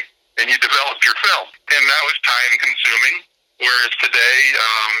day and you developed your film. And that was time consuming. Whereas today,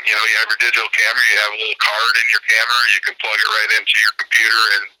 you have your digital camera, you have a little card in your camera, you can plug it right into your computer,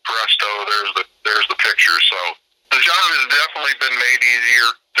 and presto, there's the picture. So the job has definitely been made easier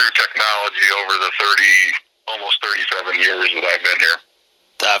through technology over the almost 37 years that I've been here.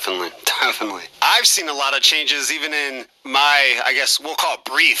 Definitely. I've seen a lot of changes even in my, I guess we'll call it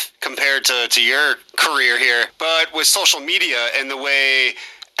brief compared to your career here, but with social media and the way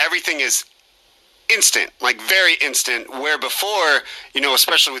everything is instant, like very instant, where before,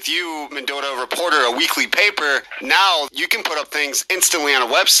 especially with you, Mendota Reporter, a weekly paper, now you can put up things instantly on a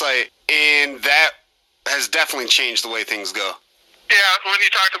website, and that has definitely changed the way things go. Yeah, when you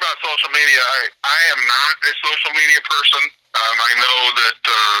talked about social media, I am not a social media person. I know that,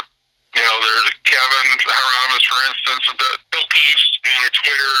 there's Kevin Hieronymus, for instance, he'll post on a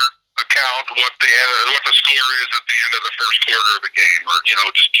Twitter account what the score is at the end of the first quarter of the game,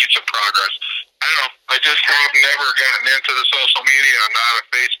 or just keeps a progress. I don't know. I just have never gotten into the social media. I'm not a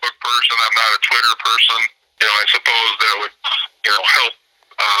Facebook person. I'm not a Twitter person. I suppose that would help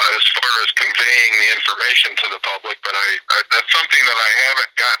as far as conveying the information to the public, but that's something that I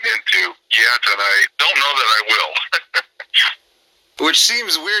haven't gotten into yet, and I don't know that I will. Which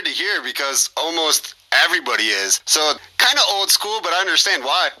seems weird to hear because almost everybody is. So kind of old school, but I understand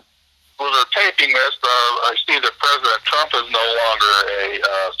why. Well, they're taping this. I see that President Trump is no longer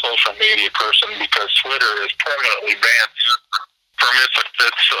a social media person because Twitter is permanently banned from its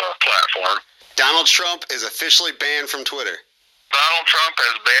platform. Donald Trump is officially banned from Twitter. Donald Trump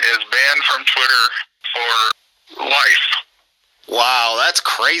is banned from Twitter for life. Wow, that's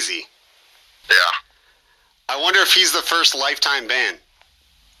crazy. Yeah. I wonder if he's the first lifetime ban.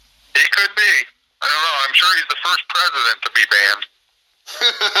 He could be. I don't know. I'm sure he's the first president to be banned.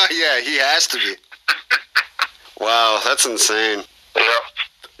 Yeah, he has to be. Wow, that's insane.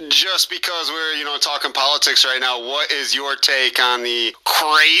 Yeah. Just because we're, talking politics right now, what is your take on the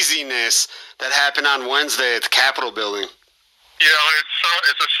craziness that happened on Wednesday at the Capitol building?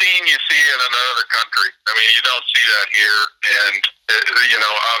 It's a scene you see in another country. I mean, you don't see that here, and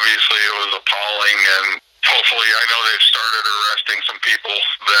obviously it was appalling. And hopefully, I know they've started arresting some people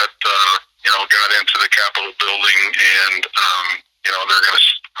that got into the Capitol building, and they're going to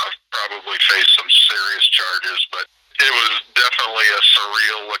probably face some serious charges. But it was definitely a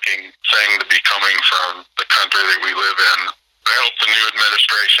surreal-looking thing to be coming from the country that we live in. I hope the new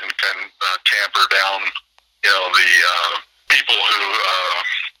administration can tamper down, the people who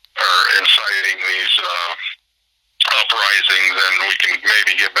are inciting these uprisings, and we can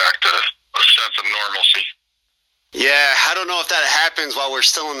maybe get back to a sense of normalcy. Yeah, I don't know if that happens while we're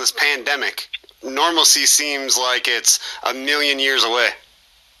still in this pandemic. Normalcy seems like it's a million years away.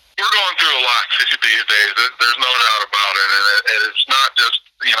 We're going through a lot these days. There's no doubt about it. And it's not just,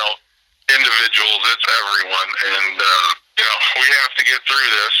 individuals. It's everyone. And, we have to get through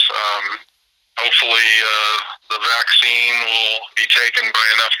this. Hopefully the vaccine will be taken by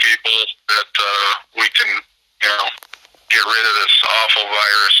enough people that we can, get rid of this awful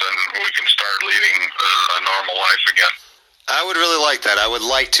virus and we can start leading a normal life again. I would really like that. I would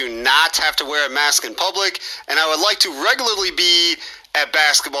like to not have to wear a mask in public, and I would like to regularly be at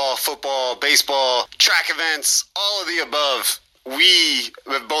basketball, football, baseball, track events, all of the above. We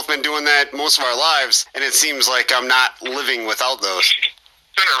have both been doing that most of our lives, and it seems like I'm not living without those.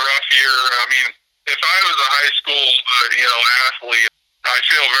 It's been a rough year. I mean, if I was a high school, athlete, I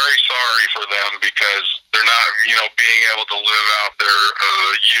feel very sorry for them because they're not, being able to live out their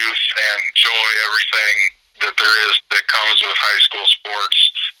youth and enjoy everything that there is that comes with high school sports.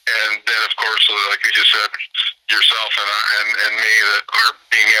 And then, of course, like you just said, yourself and me that are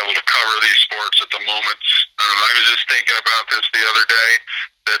being able to cover these sports at the moment. I was just thinking about this the other day,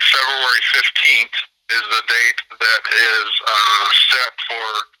 that February 15th is the date that is set for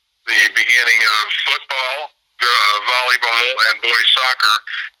the beginning of football, volleyball, and boys soccer.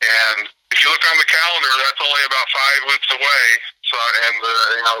 And if you look on the calendar, that's only about 5 weeks away. So, and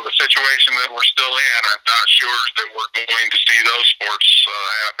the situation that we're still in, I'm not sure that we're going to see those sports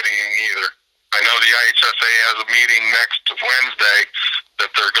happening either. I know the IHSA has a meeting next Wednesday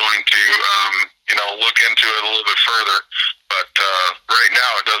that they're going to, look into it a little bit further. But right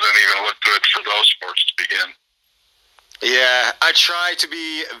now, it doesn't even look good for those sports to begin. Yeah, I try to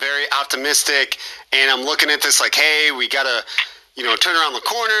be very optimistic, and I'm looking at this like, hey, we got to, turn around the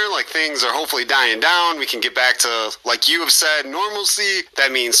corner, like things are hopefully dying down. We can get back to, like you have said, normalcy.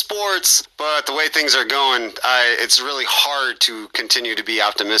 That means sports. But the way things are going, it's really hard to continue to be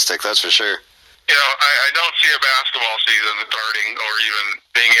optimistic, that's for sure. I don't see a basketball season starting or even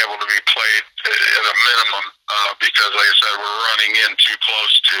being able to be played at a minimum because, like I said, we're running in too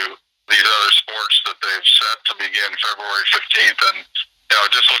close to these other sports that they've set to begin February 15th. And,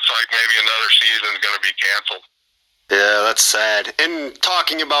 it just looks like maybe another season is going to be canceled. Yeah, that's sad. And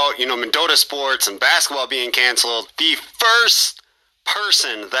talking about, Mendota sports and basketball being canceled, the first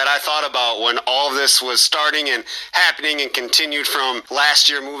person that I thought about when all of this was starting and happening and continued from last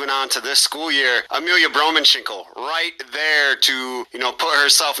year moving on to this school year, Amelia Bromanshinkle, right there to, put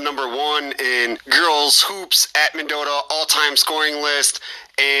herself number one in girls hoops at Mendota all-time scoring list.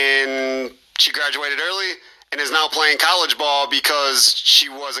 And she graduated early and is now playing college ball because she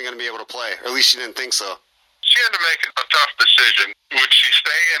wasn't going to be able to play, or at least she didn't think so. She had to make a tough decision. Would she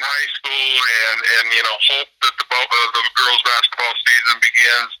stay in high school and hope that the girls' basketball season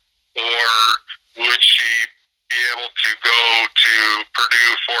begins, or would she be able to go to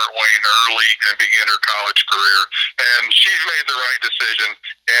Purdue, Fort Wayne early and begin her college career? And she's made the right decision.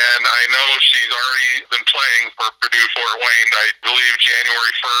 And I know she's already been playing for Purdue, Fort Wayne. I believe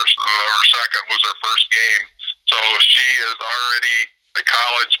January 1st or 2nd was her first game. So she is already a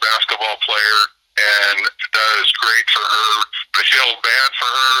college basketball player. And that is great for her. I feel bad for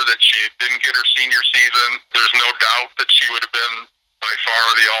her that she didn't get her senior season. There's no doubt that she would have been by far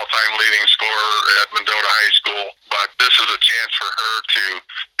the all-time leading scorer at Mendota High School. But this is a chance for her to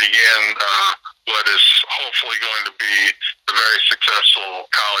begin what is hopefully going to be a very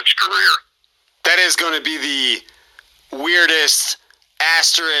successful college career. That is going to be the weirdest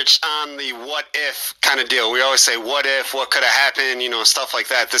asterisk on the what if kind of deal. We always say what if, what could have happened, stuff like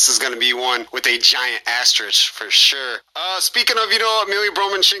that. This is going to be one with a giant asterisk for sure. Speaking of, Amelia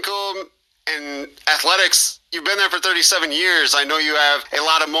Bromanshinkle and athletics, you've been there for 37 years. I know you have a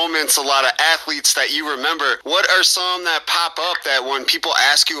lot of moments, a lot of athletes that you remember. What are some that pop up that when people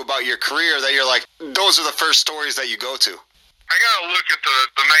ask you about your career that you're like, those are the first stories that you go to? I got to look at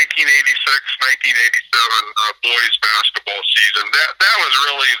the 1986-1987 boys basketball season. That was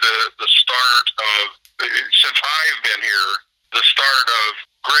really the start of, since I've been here, the start of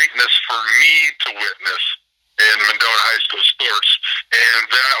greatness for me to witness in Mendota High School sports. And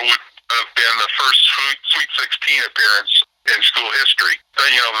that would have been the first Sweet 16 appearance in school history. A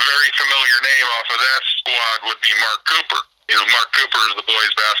very familiar name off of that squad would be Mark Cooper. Mark Cooper is the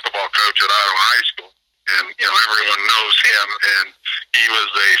boys basketball coach at Ottawa High School. And, everyone knows him, and he was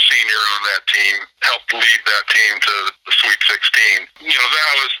a senior on that team, helped lead that team to the Sweet 16.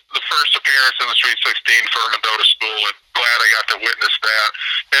 That was the first appearance in the Sweet 16 for Mendota School, and glad I got to witness that.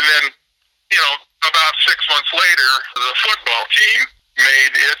 And then, about 6 months later, the football team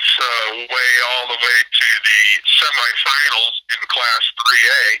made its way all the way to the semifinals in Class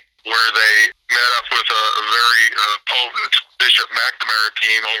 3A, where they met up with a very potent Bishop McNamara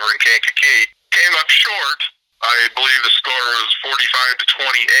team over in Kankakee. Came up short. I believe the score was 45-28.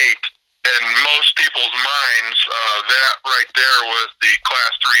 In most people's minds, that right there was the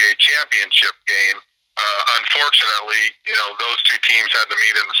Class 3A championship game. Unfortunately, those two teams had to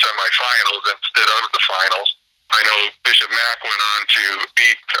meet in the semifinals instead of the finals. I know Bishop Mac went on to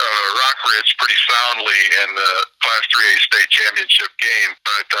beat Rockridge pretty soundly in the Class 3A state championship game.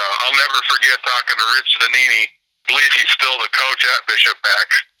 But I'll never forget talking to Rich Zanini. I believe he's still the coach at Bishop Mac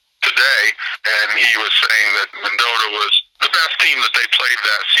today, and he was saying that Mendota was the best team that they played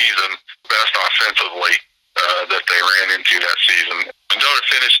that season, best offensively that they ran into that season. Mendota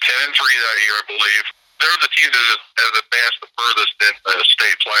finished 10-3 that year, I believe. They're the team that has advanced the furthest in the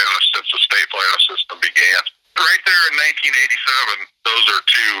state playoffs since the state playoff system began. Right there in 1987, those are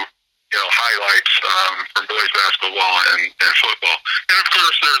two highlights from boys basketball and football. And of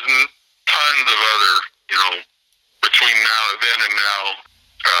course, there's tons of other, between then and now,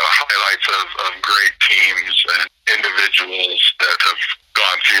 highlights of great teams and individuals that have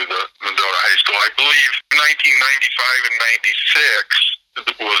gone through the Mendota High School. I believe 1995 and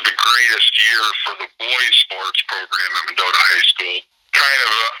 96 was the greatest year for the boys sports program at Mendota High School. Kind of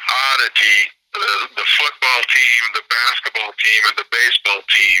an oddity, the football team, the basketball team, and the baseball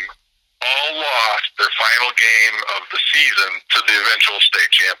team all lost their final game of the season to the eventual state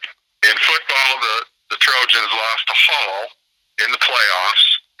champion. In football, the Trojans lost to Hall in the playoffs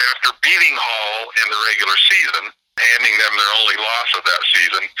after beating Hall in the regular season, handing them their only loss of that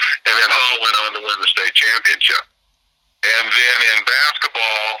season, and then Hall went on to win the state championship. And then in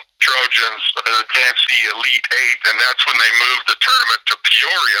basketball, Trojans advanced the Elite Eight, and that's when they moved the tournament to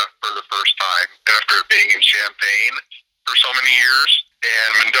Peoria for the first time after it being in Champaign. for so many years,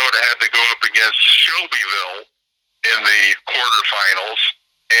 and Mendota had to go up against Shelbyville in the quarterfinals,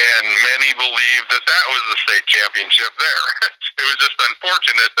 and many believe that that was the state championship there. It was just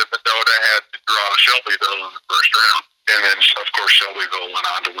unfortunate that Mendota had to draw Shelbyville in the first round, and then, of course, Shelbyville went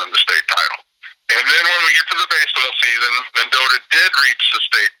on to win the state title. And then when we get to the baseball season, Mendota did reach the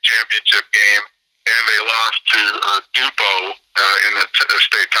state championship game, and they lost to Dupo in the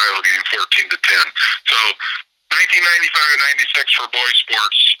state title game 14-10. So 1995 and 96 for boys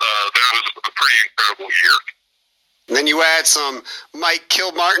sports, that was a pretty incredible year. And then you add some Mike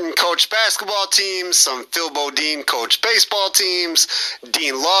Kilmartin coach basketball teams, some Phil Bodine coach baseball teams,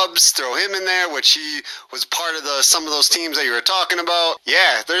 Dean Lubbs, throw him in there, which he was part of some of those teams that you were talking about.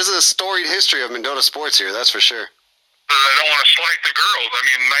 Yeah, there's a storied history of Mendota sports here, that's for sure. I don't want to slight the girls. I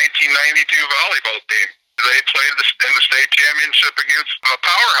mean, 1992 volleyball team, they played in the state championship against a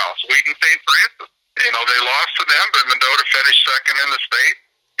powerhouse, Wheaton St. Francis. You know, they lost to them, but Mendota finished second in the state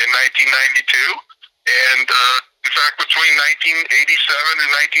in 1992. And in fact, between 1987 and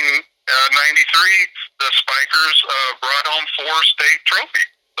 1993, the Spikers brought home 4 state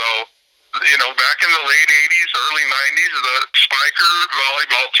trophies. So, you know, back in the late 80s, early 90s, the Spiker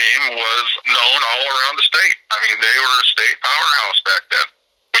volleyball team was known all around the state. I mean, they were a state powerhouse back then.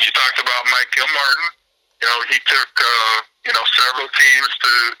 When you talked about Mike Kilmartin, you know, he took, several teams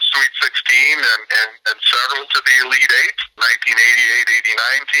to Sweet 16 and several to the Elite Eight.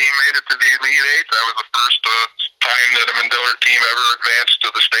 1988-89 team made it to the Elite Eight. That was the first time that a Mendota team ever advanced to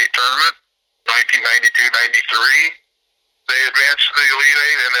the state tournament. 1992-93, they advanced to the Elite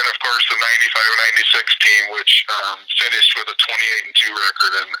Eight, and then, of course, the 95-96 team, which finished with a 28-2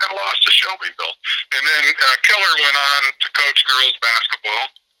 record and lost to Shelbyville. And then Keller went on to coach girls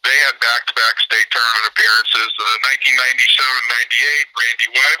basketball. They had back-to-back state tournament appearances. 1997-98,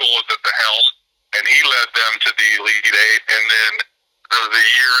 Randy Weigel was at the helm, and he led them to the Elite Eight. And then the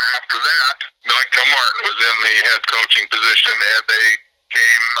year after that, Mike Kilmartin was in the head coaching position, and they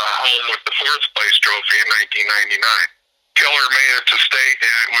came home with the 4th place trophy in 1999. Keller made it to state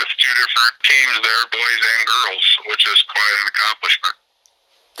with 2 different teams there, boys and girls, which is quite an accomplishment.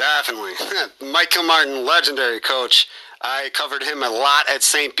 Definitely. Mike Kilmartin, legendary coach. I covered him a lot at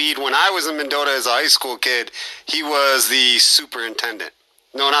St. Bede when I was in Mendota as a high school kid. He was the superintendent.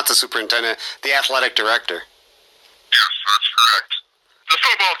 No, not the superintendent, the athletic director. Yes, that's correct. The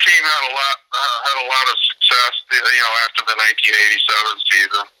football team had a lot of success, after the 1987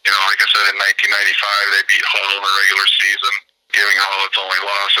 season. Like I said, in 1995 they beat Hull in the regular season, giving Hull its only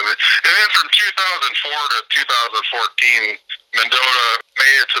loss. And then from 2004 to 2014, Mendota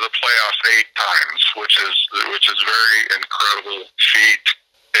made it to the playoffs 8 times, which is very incredible feat.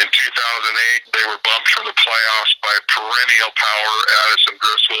 In 2008, they were bumped from the playoffs by perennial power Addison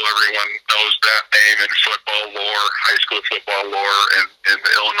Griswold. Everyone knows that name in football lore, high school football lore in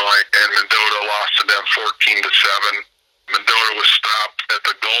Illinois. And Mendota lost to them 14-7. Mendota was stopped at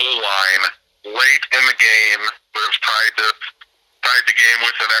the goal line late in the game, would have tied the game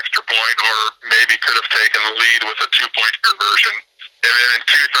with an extra point, or maybe could have taken the lead with a 2-point conversion. And then in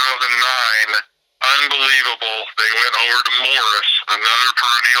 2009, unbelievable, they went over to Morris, another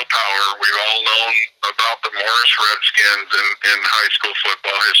perennial power. We've all known about the Morris Redskins in high school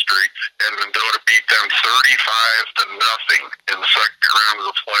football history, and Mendota beat them 35-0 in the second round of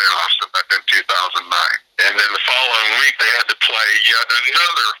the playoffs in 2009. And then the following week, they had to play yet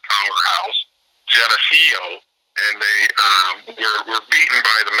another powerhouse, Geneseo, and they were beaten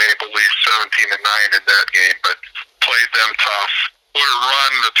by the Maple Leafs 17-9 in that game, but played them tough. What a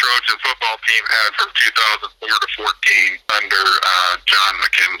run the Trojan football team had from 2004 to 14 under John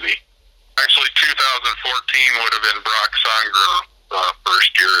McKenzie. Actually, 2014 would have been Brock Songrove's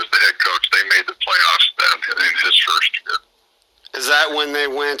first year as the head coach. They made the playoffs then in his first year. Is that when they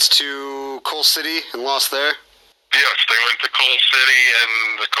went to Coal City and lost there? Yes, they went to Coal City,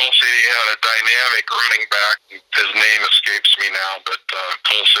 and the Coal City had a dynamic running back. His name escapes me now, but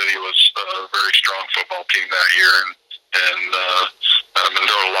Coal City was a very strong football team that year, and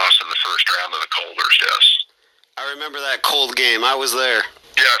Mendota lost in the first round of the Colders, yes. I remember that cold game. I was there.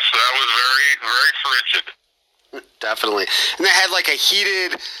 Yes, that was very, very frigid. Definitely. And they had like a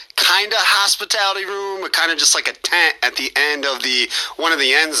heated kind of hospitality room, kind of just like a tent at the end of one of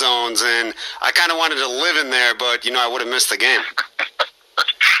the end zones, and I kind of wanted to live in there, but I would have missed the game.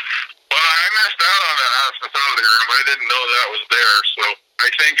 Well, I missed out on that hospitality room. I didn't know that was there, so I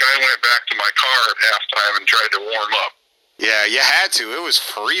think I went back to my car at halftime and tried to warm up. Yeah, you had to. It was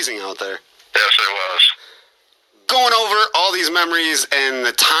freezing out there. Yes, it was. Going over all these memories and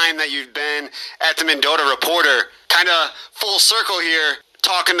the time that you've been at the Mendota Reporter, kind of full circle here,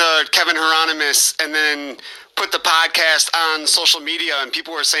 talking to Kevin Hieronymus and then put the podcast on social media and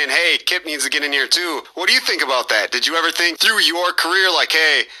people were saying, hey, Kip needs to get in here too. What do you think about that? Did you ever think through your career like,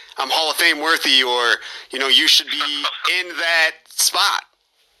 hey, I'm Hall of Fame worthy, or, you should be in that spot?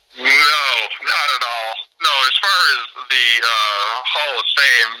 No, not at all. No, as far as the Hall of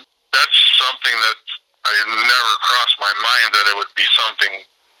Fame, that's something that I never crossed my mind that it would be something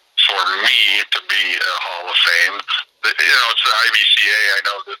for me to be a Hall of Fame. It's the IBCA. I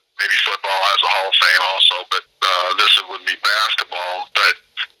know that maybe football has a Hall of Fame also, but this would be basketball. But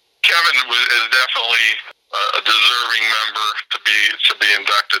Kevin is definitely a deserving member to be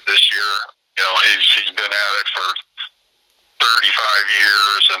inducted this year. He's been at it for 35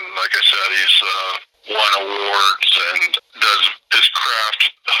 years, and like I said, he's won awards and does his craft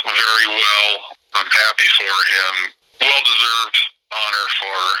very well. I'm happy for him. Well-deserved honor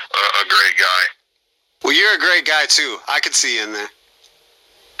for a great guy. Well, you're a great guy, too. I could see you in there.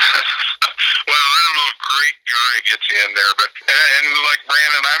 Well, I don't know if great guy gets you in there, but and like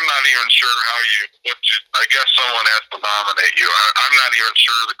Brandon, I'm not even sure I guess someone has to nominate you. I'm not even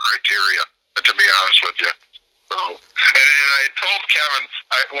sure the criteria, to be honest with you. So, and I told Kevin,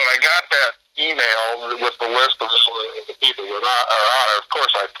 when I got that email with the list of all the people that are on it, of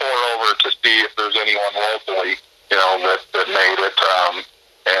course I pour over to see if there's anyone locally, that made it,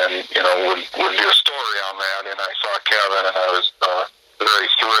 and would do a story on that. And I saw Kevin, and I was very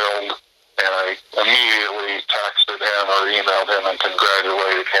thrilled, and I immediately texted him or emailed him and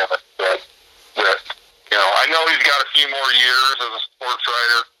congratulated him and said that, I know he's got a few more years as a sports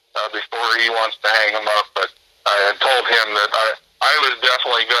writer before he wants to hang him up, but I had told him that I was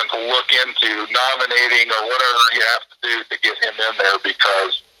definitely going to look into nominating or whatever you have to do to get him in there,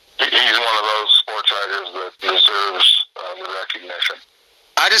 because he's one of those sports writers that deserves the recognition.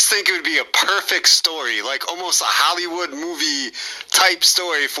 I just think it would be a perfect story, like almost a Hollywood movie type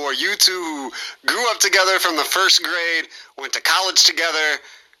story for you two who grew up together from the first grade, went to college together.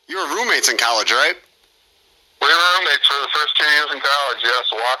 You were roommates in college, right? We were roommates for the first 2 years in college, yes.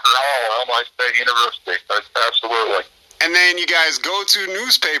 Walker Hall, Illinois State University. Absolutely. And then you guys go to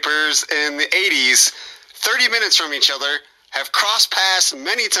newspapers in the 80s, 30 minutes from each other, have crossed paths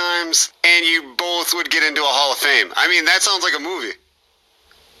many times, and you both would get into a Hall of Fame. I mean, that sounds like a movie.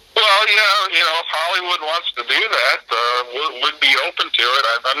 Well, yeah, if Hollywood wants to do that, would be open to it.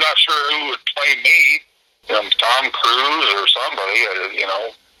 I'm not sure who would play me. Tom Cruise or somebody,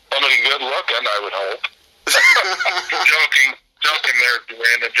 somebody good looking, I would hope. Joking there,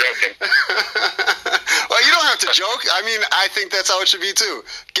 Brandon, joking. Well, you don't have to joke. I mean, I think that's how it should be, too.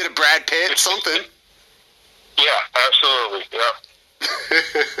 Get a Brad Pitt, something. Yeah, absolutely, yeah.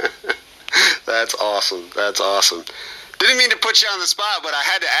 That's awesome. Didn't mean to put you on the spot, but I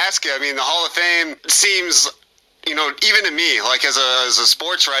had to ask you. I mean, the Hall of Fame seems, even to me, like as a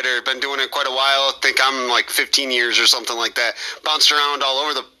sports writer, been doing it quite a while. I think I'm like 15 years or something like that. Bounced around all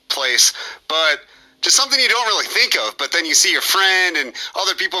over the place, but just something you don't really think of. But then you see your friend and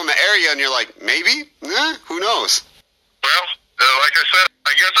other people in the area, and you're like, maybe? Who knows? Well, like I said,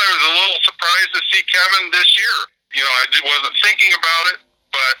 I guess I was a little surprised to see Kevin this year. I wasn't thinking about it,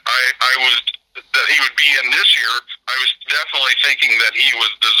 but I was that he would be in this year. I was definitely thinking that he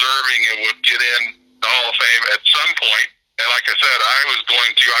was deserving and would get in the Hall of Fame at some point. And like I said,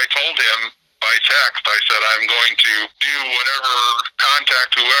 I told him by text, I said, I'm going to do whatever,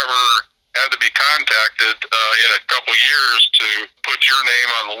 contact whoever had to be contacted in a couple years to put your name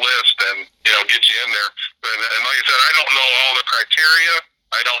on the list and, get you in there. And like I said, I don't know all the criteria.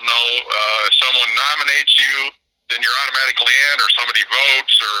 I don't know if someone nominates you, then you're automatically in, or somebody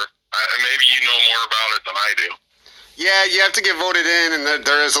votes, or maybe you know more about it than I do. Yeah, you have to get voted in, and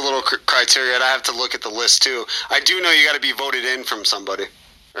there is a little criteria. I have to look at the list, too. I do know you got to be voted in from somebody,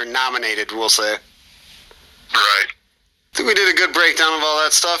 or nominated, we'll say. Right. I think we did a good breakdown of all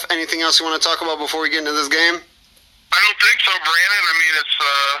that stuff. Anything else you want to talk about before we get into this game? I don't think so, Brandon. I mean, it's,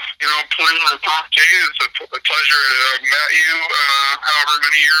 pleasure to talk to you. It's a pleasure to have met you however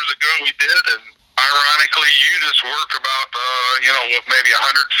many years ago we did, and ironically, you just work about, maybe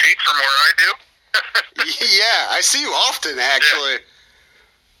 100 feet from where I do. Yeah, I see you often, actually.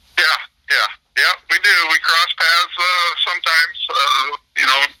 Yeah, we do. We cross paths sometimes,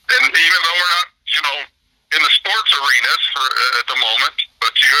 and even though we're not, in the sports arenas at the moment,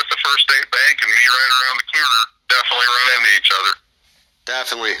 but you at the First State Bank and me right around the corner definitely run into each other.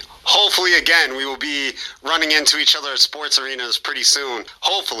 Definitely. Hopefully, again, we will be running into each other at sports arenas pretty soon.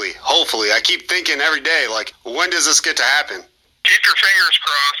 Hopefully. I keep thinking every day, like, when does this get to happen? Keep your fingers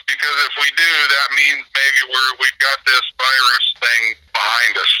crossed, because if we do, that means maybe we've got this virus thing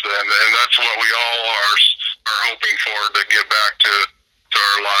behind us, and that's what we all are hoping for, to get back to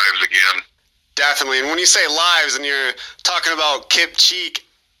our lives again. definitely. And when you say lives and you're talking about Kip Cheek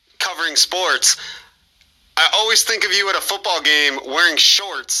covering sports, I always think of you at a football game wearing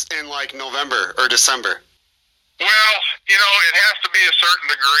shorts in like November or December. Well, it has to be a certain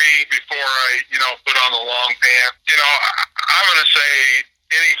degree before I, put on the long pants. I'm going to say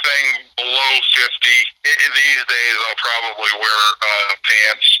anything below 50. These days I'll probably wear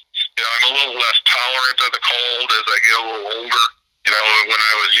pants. I'm a little less tolerant of the cold as I get a little older. When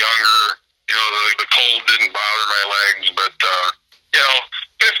I was younger, the cold didn't bother my legs, but,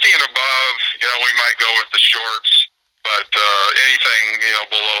 50 and above, we might go with the shorts. But anything,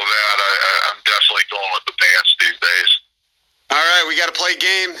 below that, I'm definitely going with the pants these days. All right, we got to play a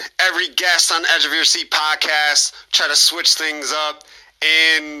game. Every guest on Edge of Your Seat podcast, try to switch things up.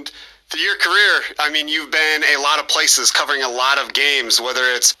 And through your career, you've been a lot of places covering a lot of games, whether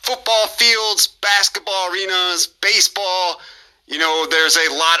it's football fields, basketball arenas, baseball. There's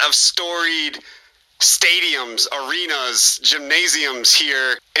a lot of storied stadiums, arenas, gymnasiums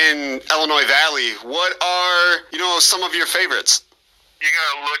here in Illinois Valley. What are, some of your favorites? You got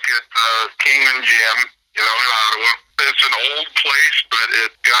to look at Kingman Gym, in Ottawa. It's an old place, but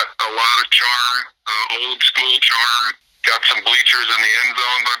it got a lot of charm, old school charm. Got some bleachers in the end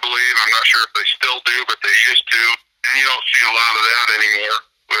zones, I believe. I'm not sure if they still do, but they used to. And you don't see a lot of that anymore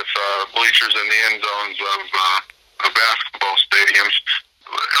with bleachers in the end zones of basketball stadiums.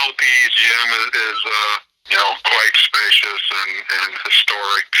 LP's gym is quite spacious and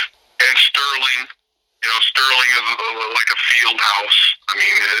historic. And Sterling, Sterling is like a field house.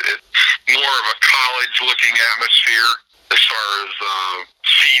 It's more of a college-looking atmosphere as far as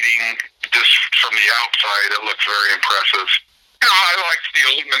seating. Just from the outside, it looks very impressive. I like the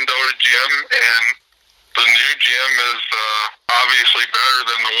old Mendota gym, and the new gym is obviously better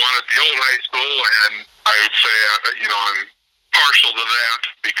than the one at the old high school, and I would say, I'm partial to that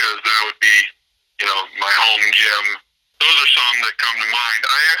because that would be, my home gym. Those are some that come to mind.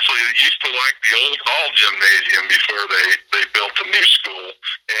 I actually used to like the old Hall Gymnasium before they built the new school,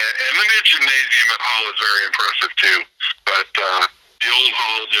 and the new gymnasium at Hall is very impressive too. But the old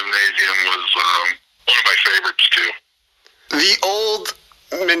Hall Gymnasium was one of my favorites too. The old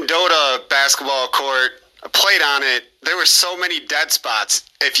Mendota basketball court, I played on it. There were so many dead spots.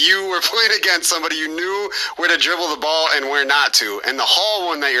 If you were playing against somebody, you knew where to dribble the ball and where not to. And the Hall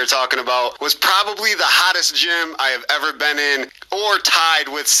one that you're talking about was probably the hottest gym I have ever been in, or tied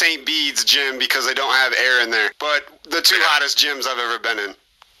with St. Bede's gym because they don't have air in there. But the two hottest gyms I've ever been in.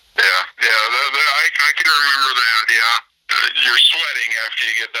 Yeah, I can remember that, yeah. You're sweating after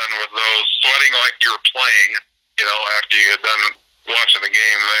you get done with those. Sweating like you're playing, after you get done watching the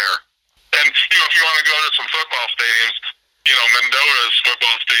game there. And, if you want to go to some football stadiums, Mendota's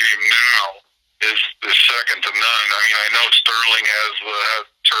football stadium now is second to none. I know Sterling has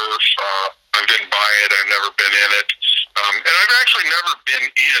turf. I didn't buy it. I've never been in it. And I've actually never been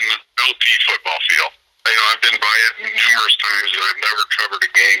in LP football field. I've been by it numerous times, but I've never covered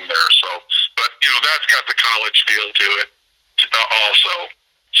a game there. But that's got the college feel to it also.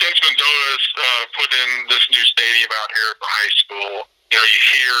 Since Mendota's put in this new stadium out here at the high school, you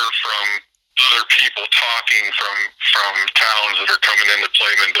hear from other people talking from towns that are coming in to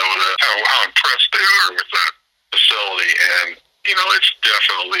play Mendota how impressed they are with that facility, and it's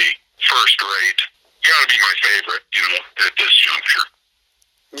definitely first rate. Got to be my favorite, at this juncture.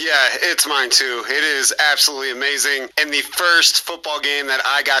 Yeah, it's mine too. It is absolutely amazing. And the first football game that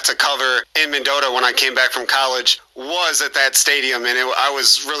I got to cover in Mendota when I came back from college was at that stadium, and I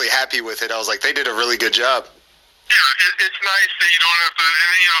was really happy with it. I was like, they did a really good job. Yeah, it's nice that you don't have to,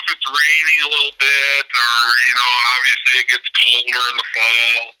 if it's raining a little bit, or, obviously it gets colder in the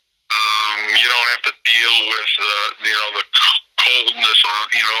fall, you don't have to deal with, the coldness on,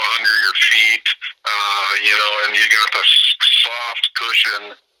 under your feet, and you got the soft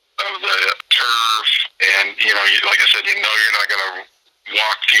cushion of the turf, and, like I said, you're not going to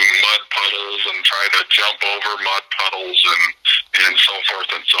walk through mud puddles and try to jump over mud puddles and so forth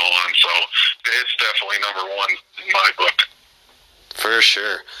and so on. So it's definitely number one in my book. For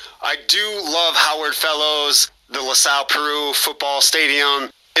sure. I do love Howard Fellows, the LaSalle Peru football stadium.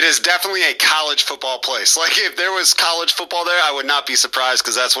 It is definitely a college football place. Like, if there was college football there, I would not be surprised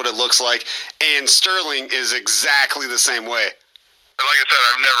because that's what it looks like. And Sterling is exactly the same way. Like I said,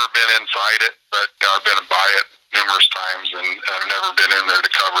 I've never been inside it, but I've been by it numerous times, and I've never been in there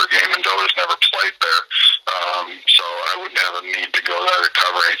to cover a game. Mendota's never played there, so I wouldn't have a need to go there to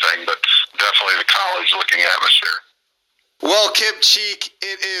cover anything, but definitely the college-looking atmosphere. Well, Kip Cheek,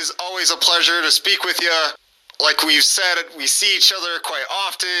 it is always a pleasure to speak with you. like we've said, we see each other quite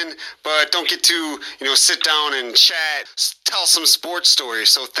often, but don't get to, sit down and chat, tell some sports stories.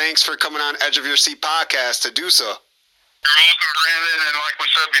 So thanks for coming on Edge of Your Seat podcast to do so. You're welcome, Brandon. And like we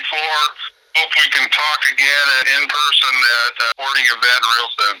said before, hope we can talk again in person at a sporting event real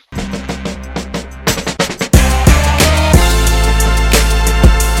soon.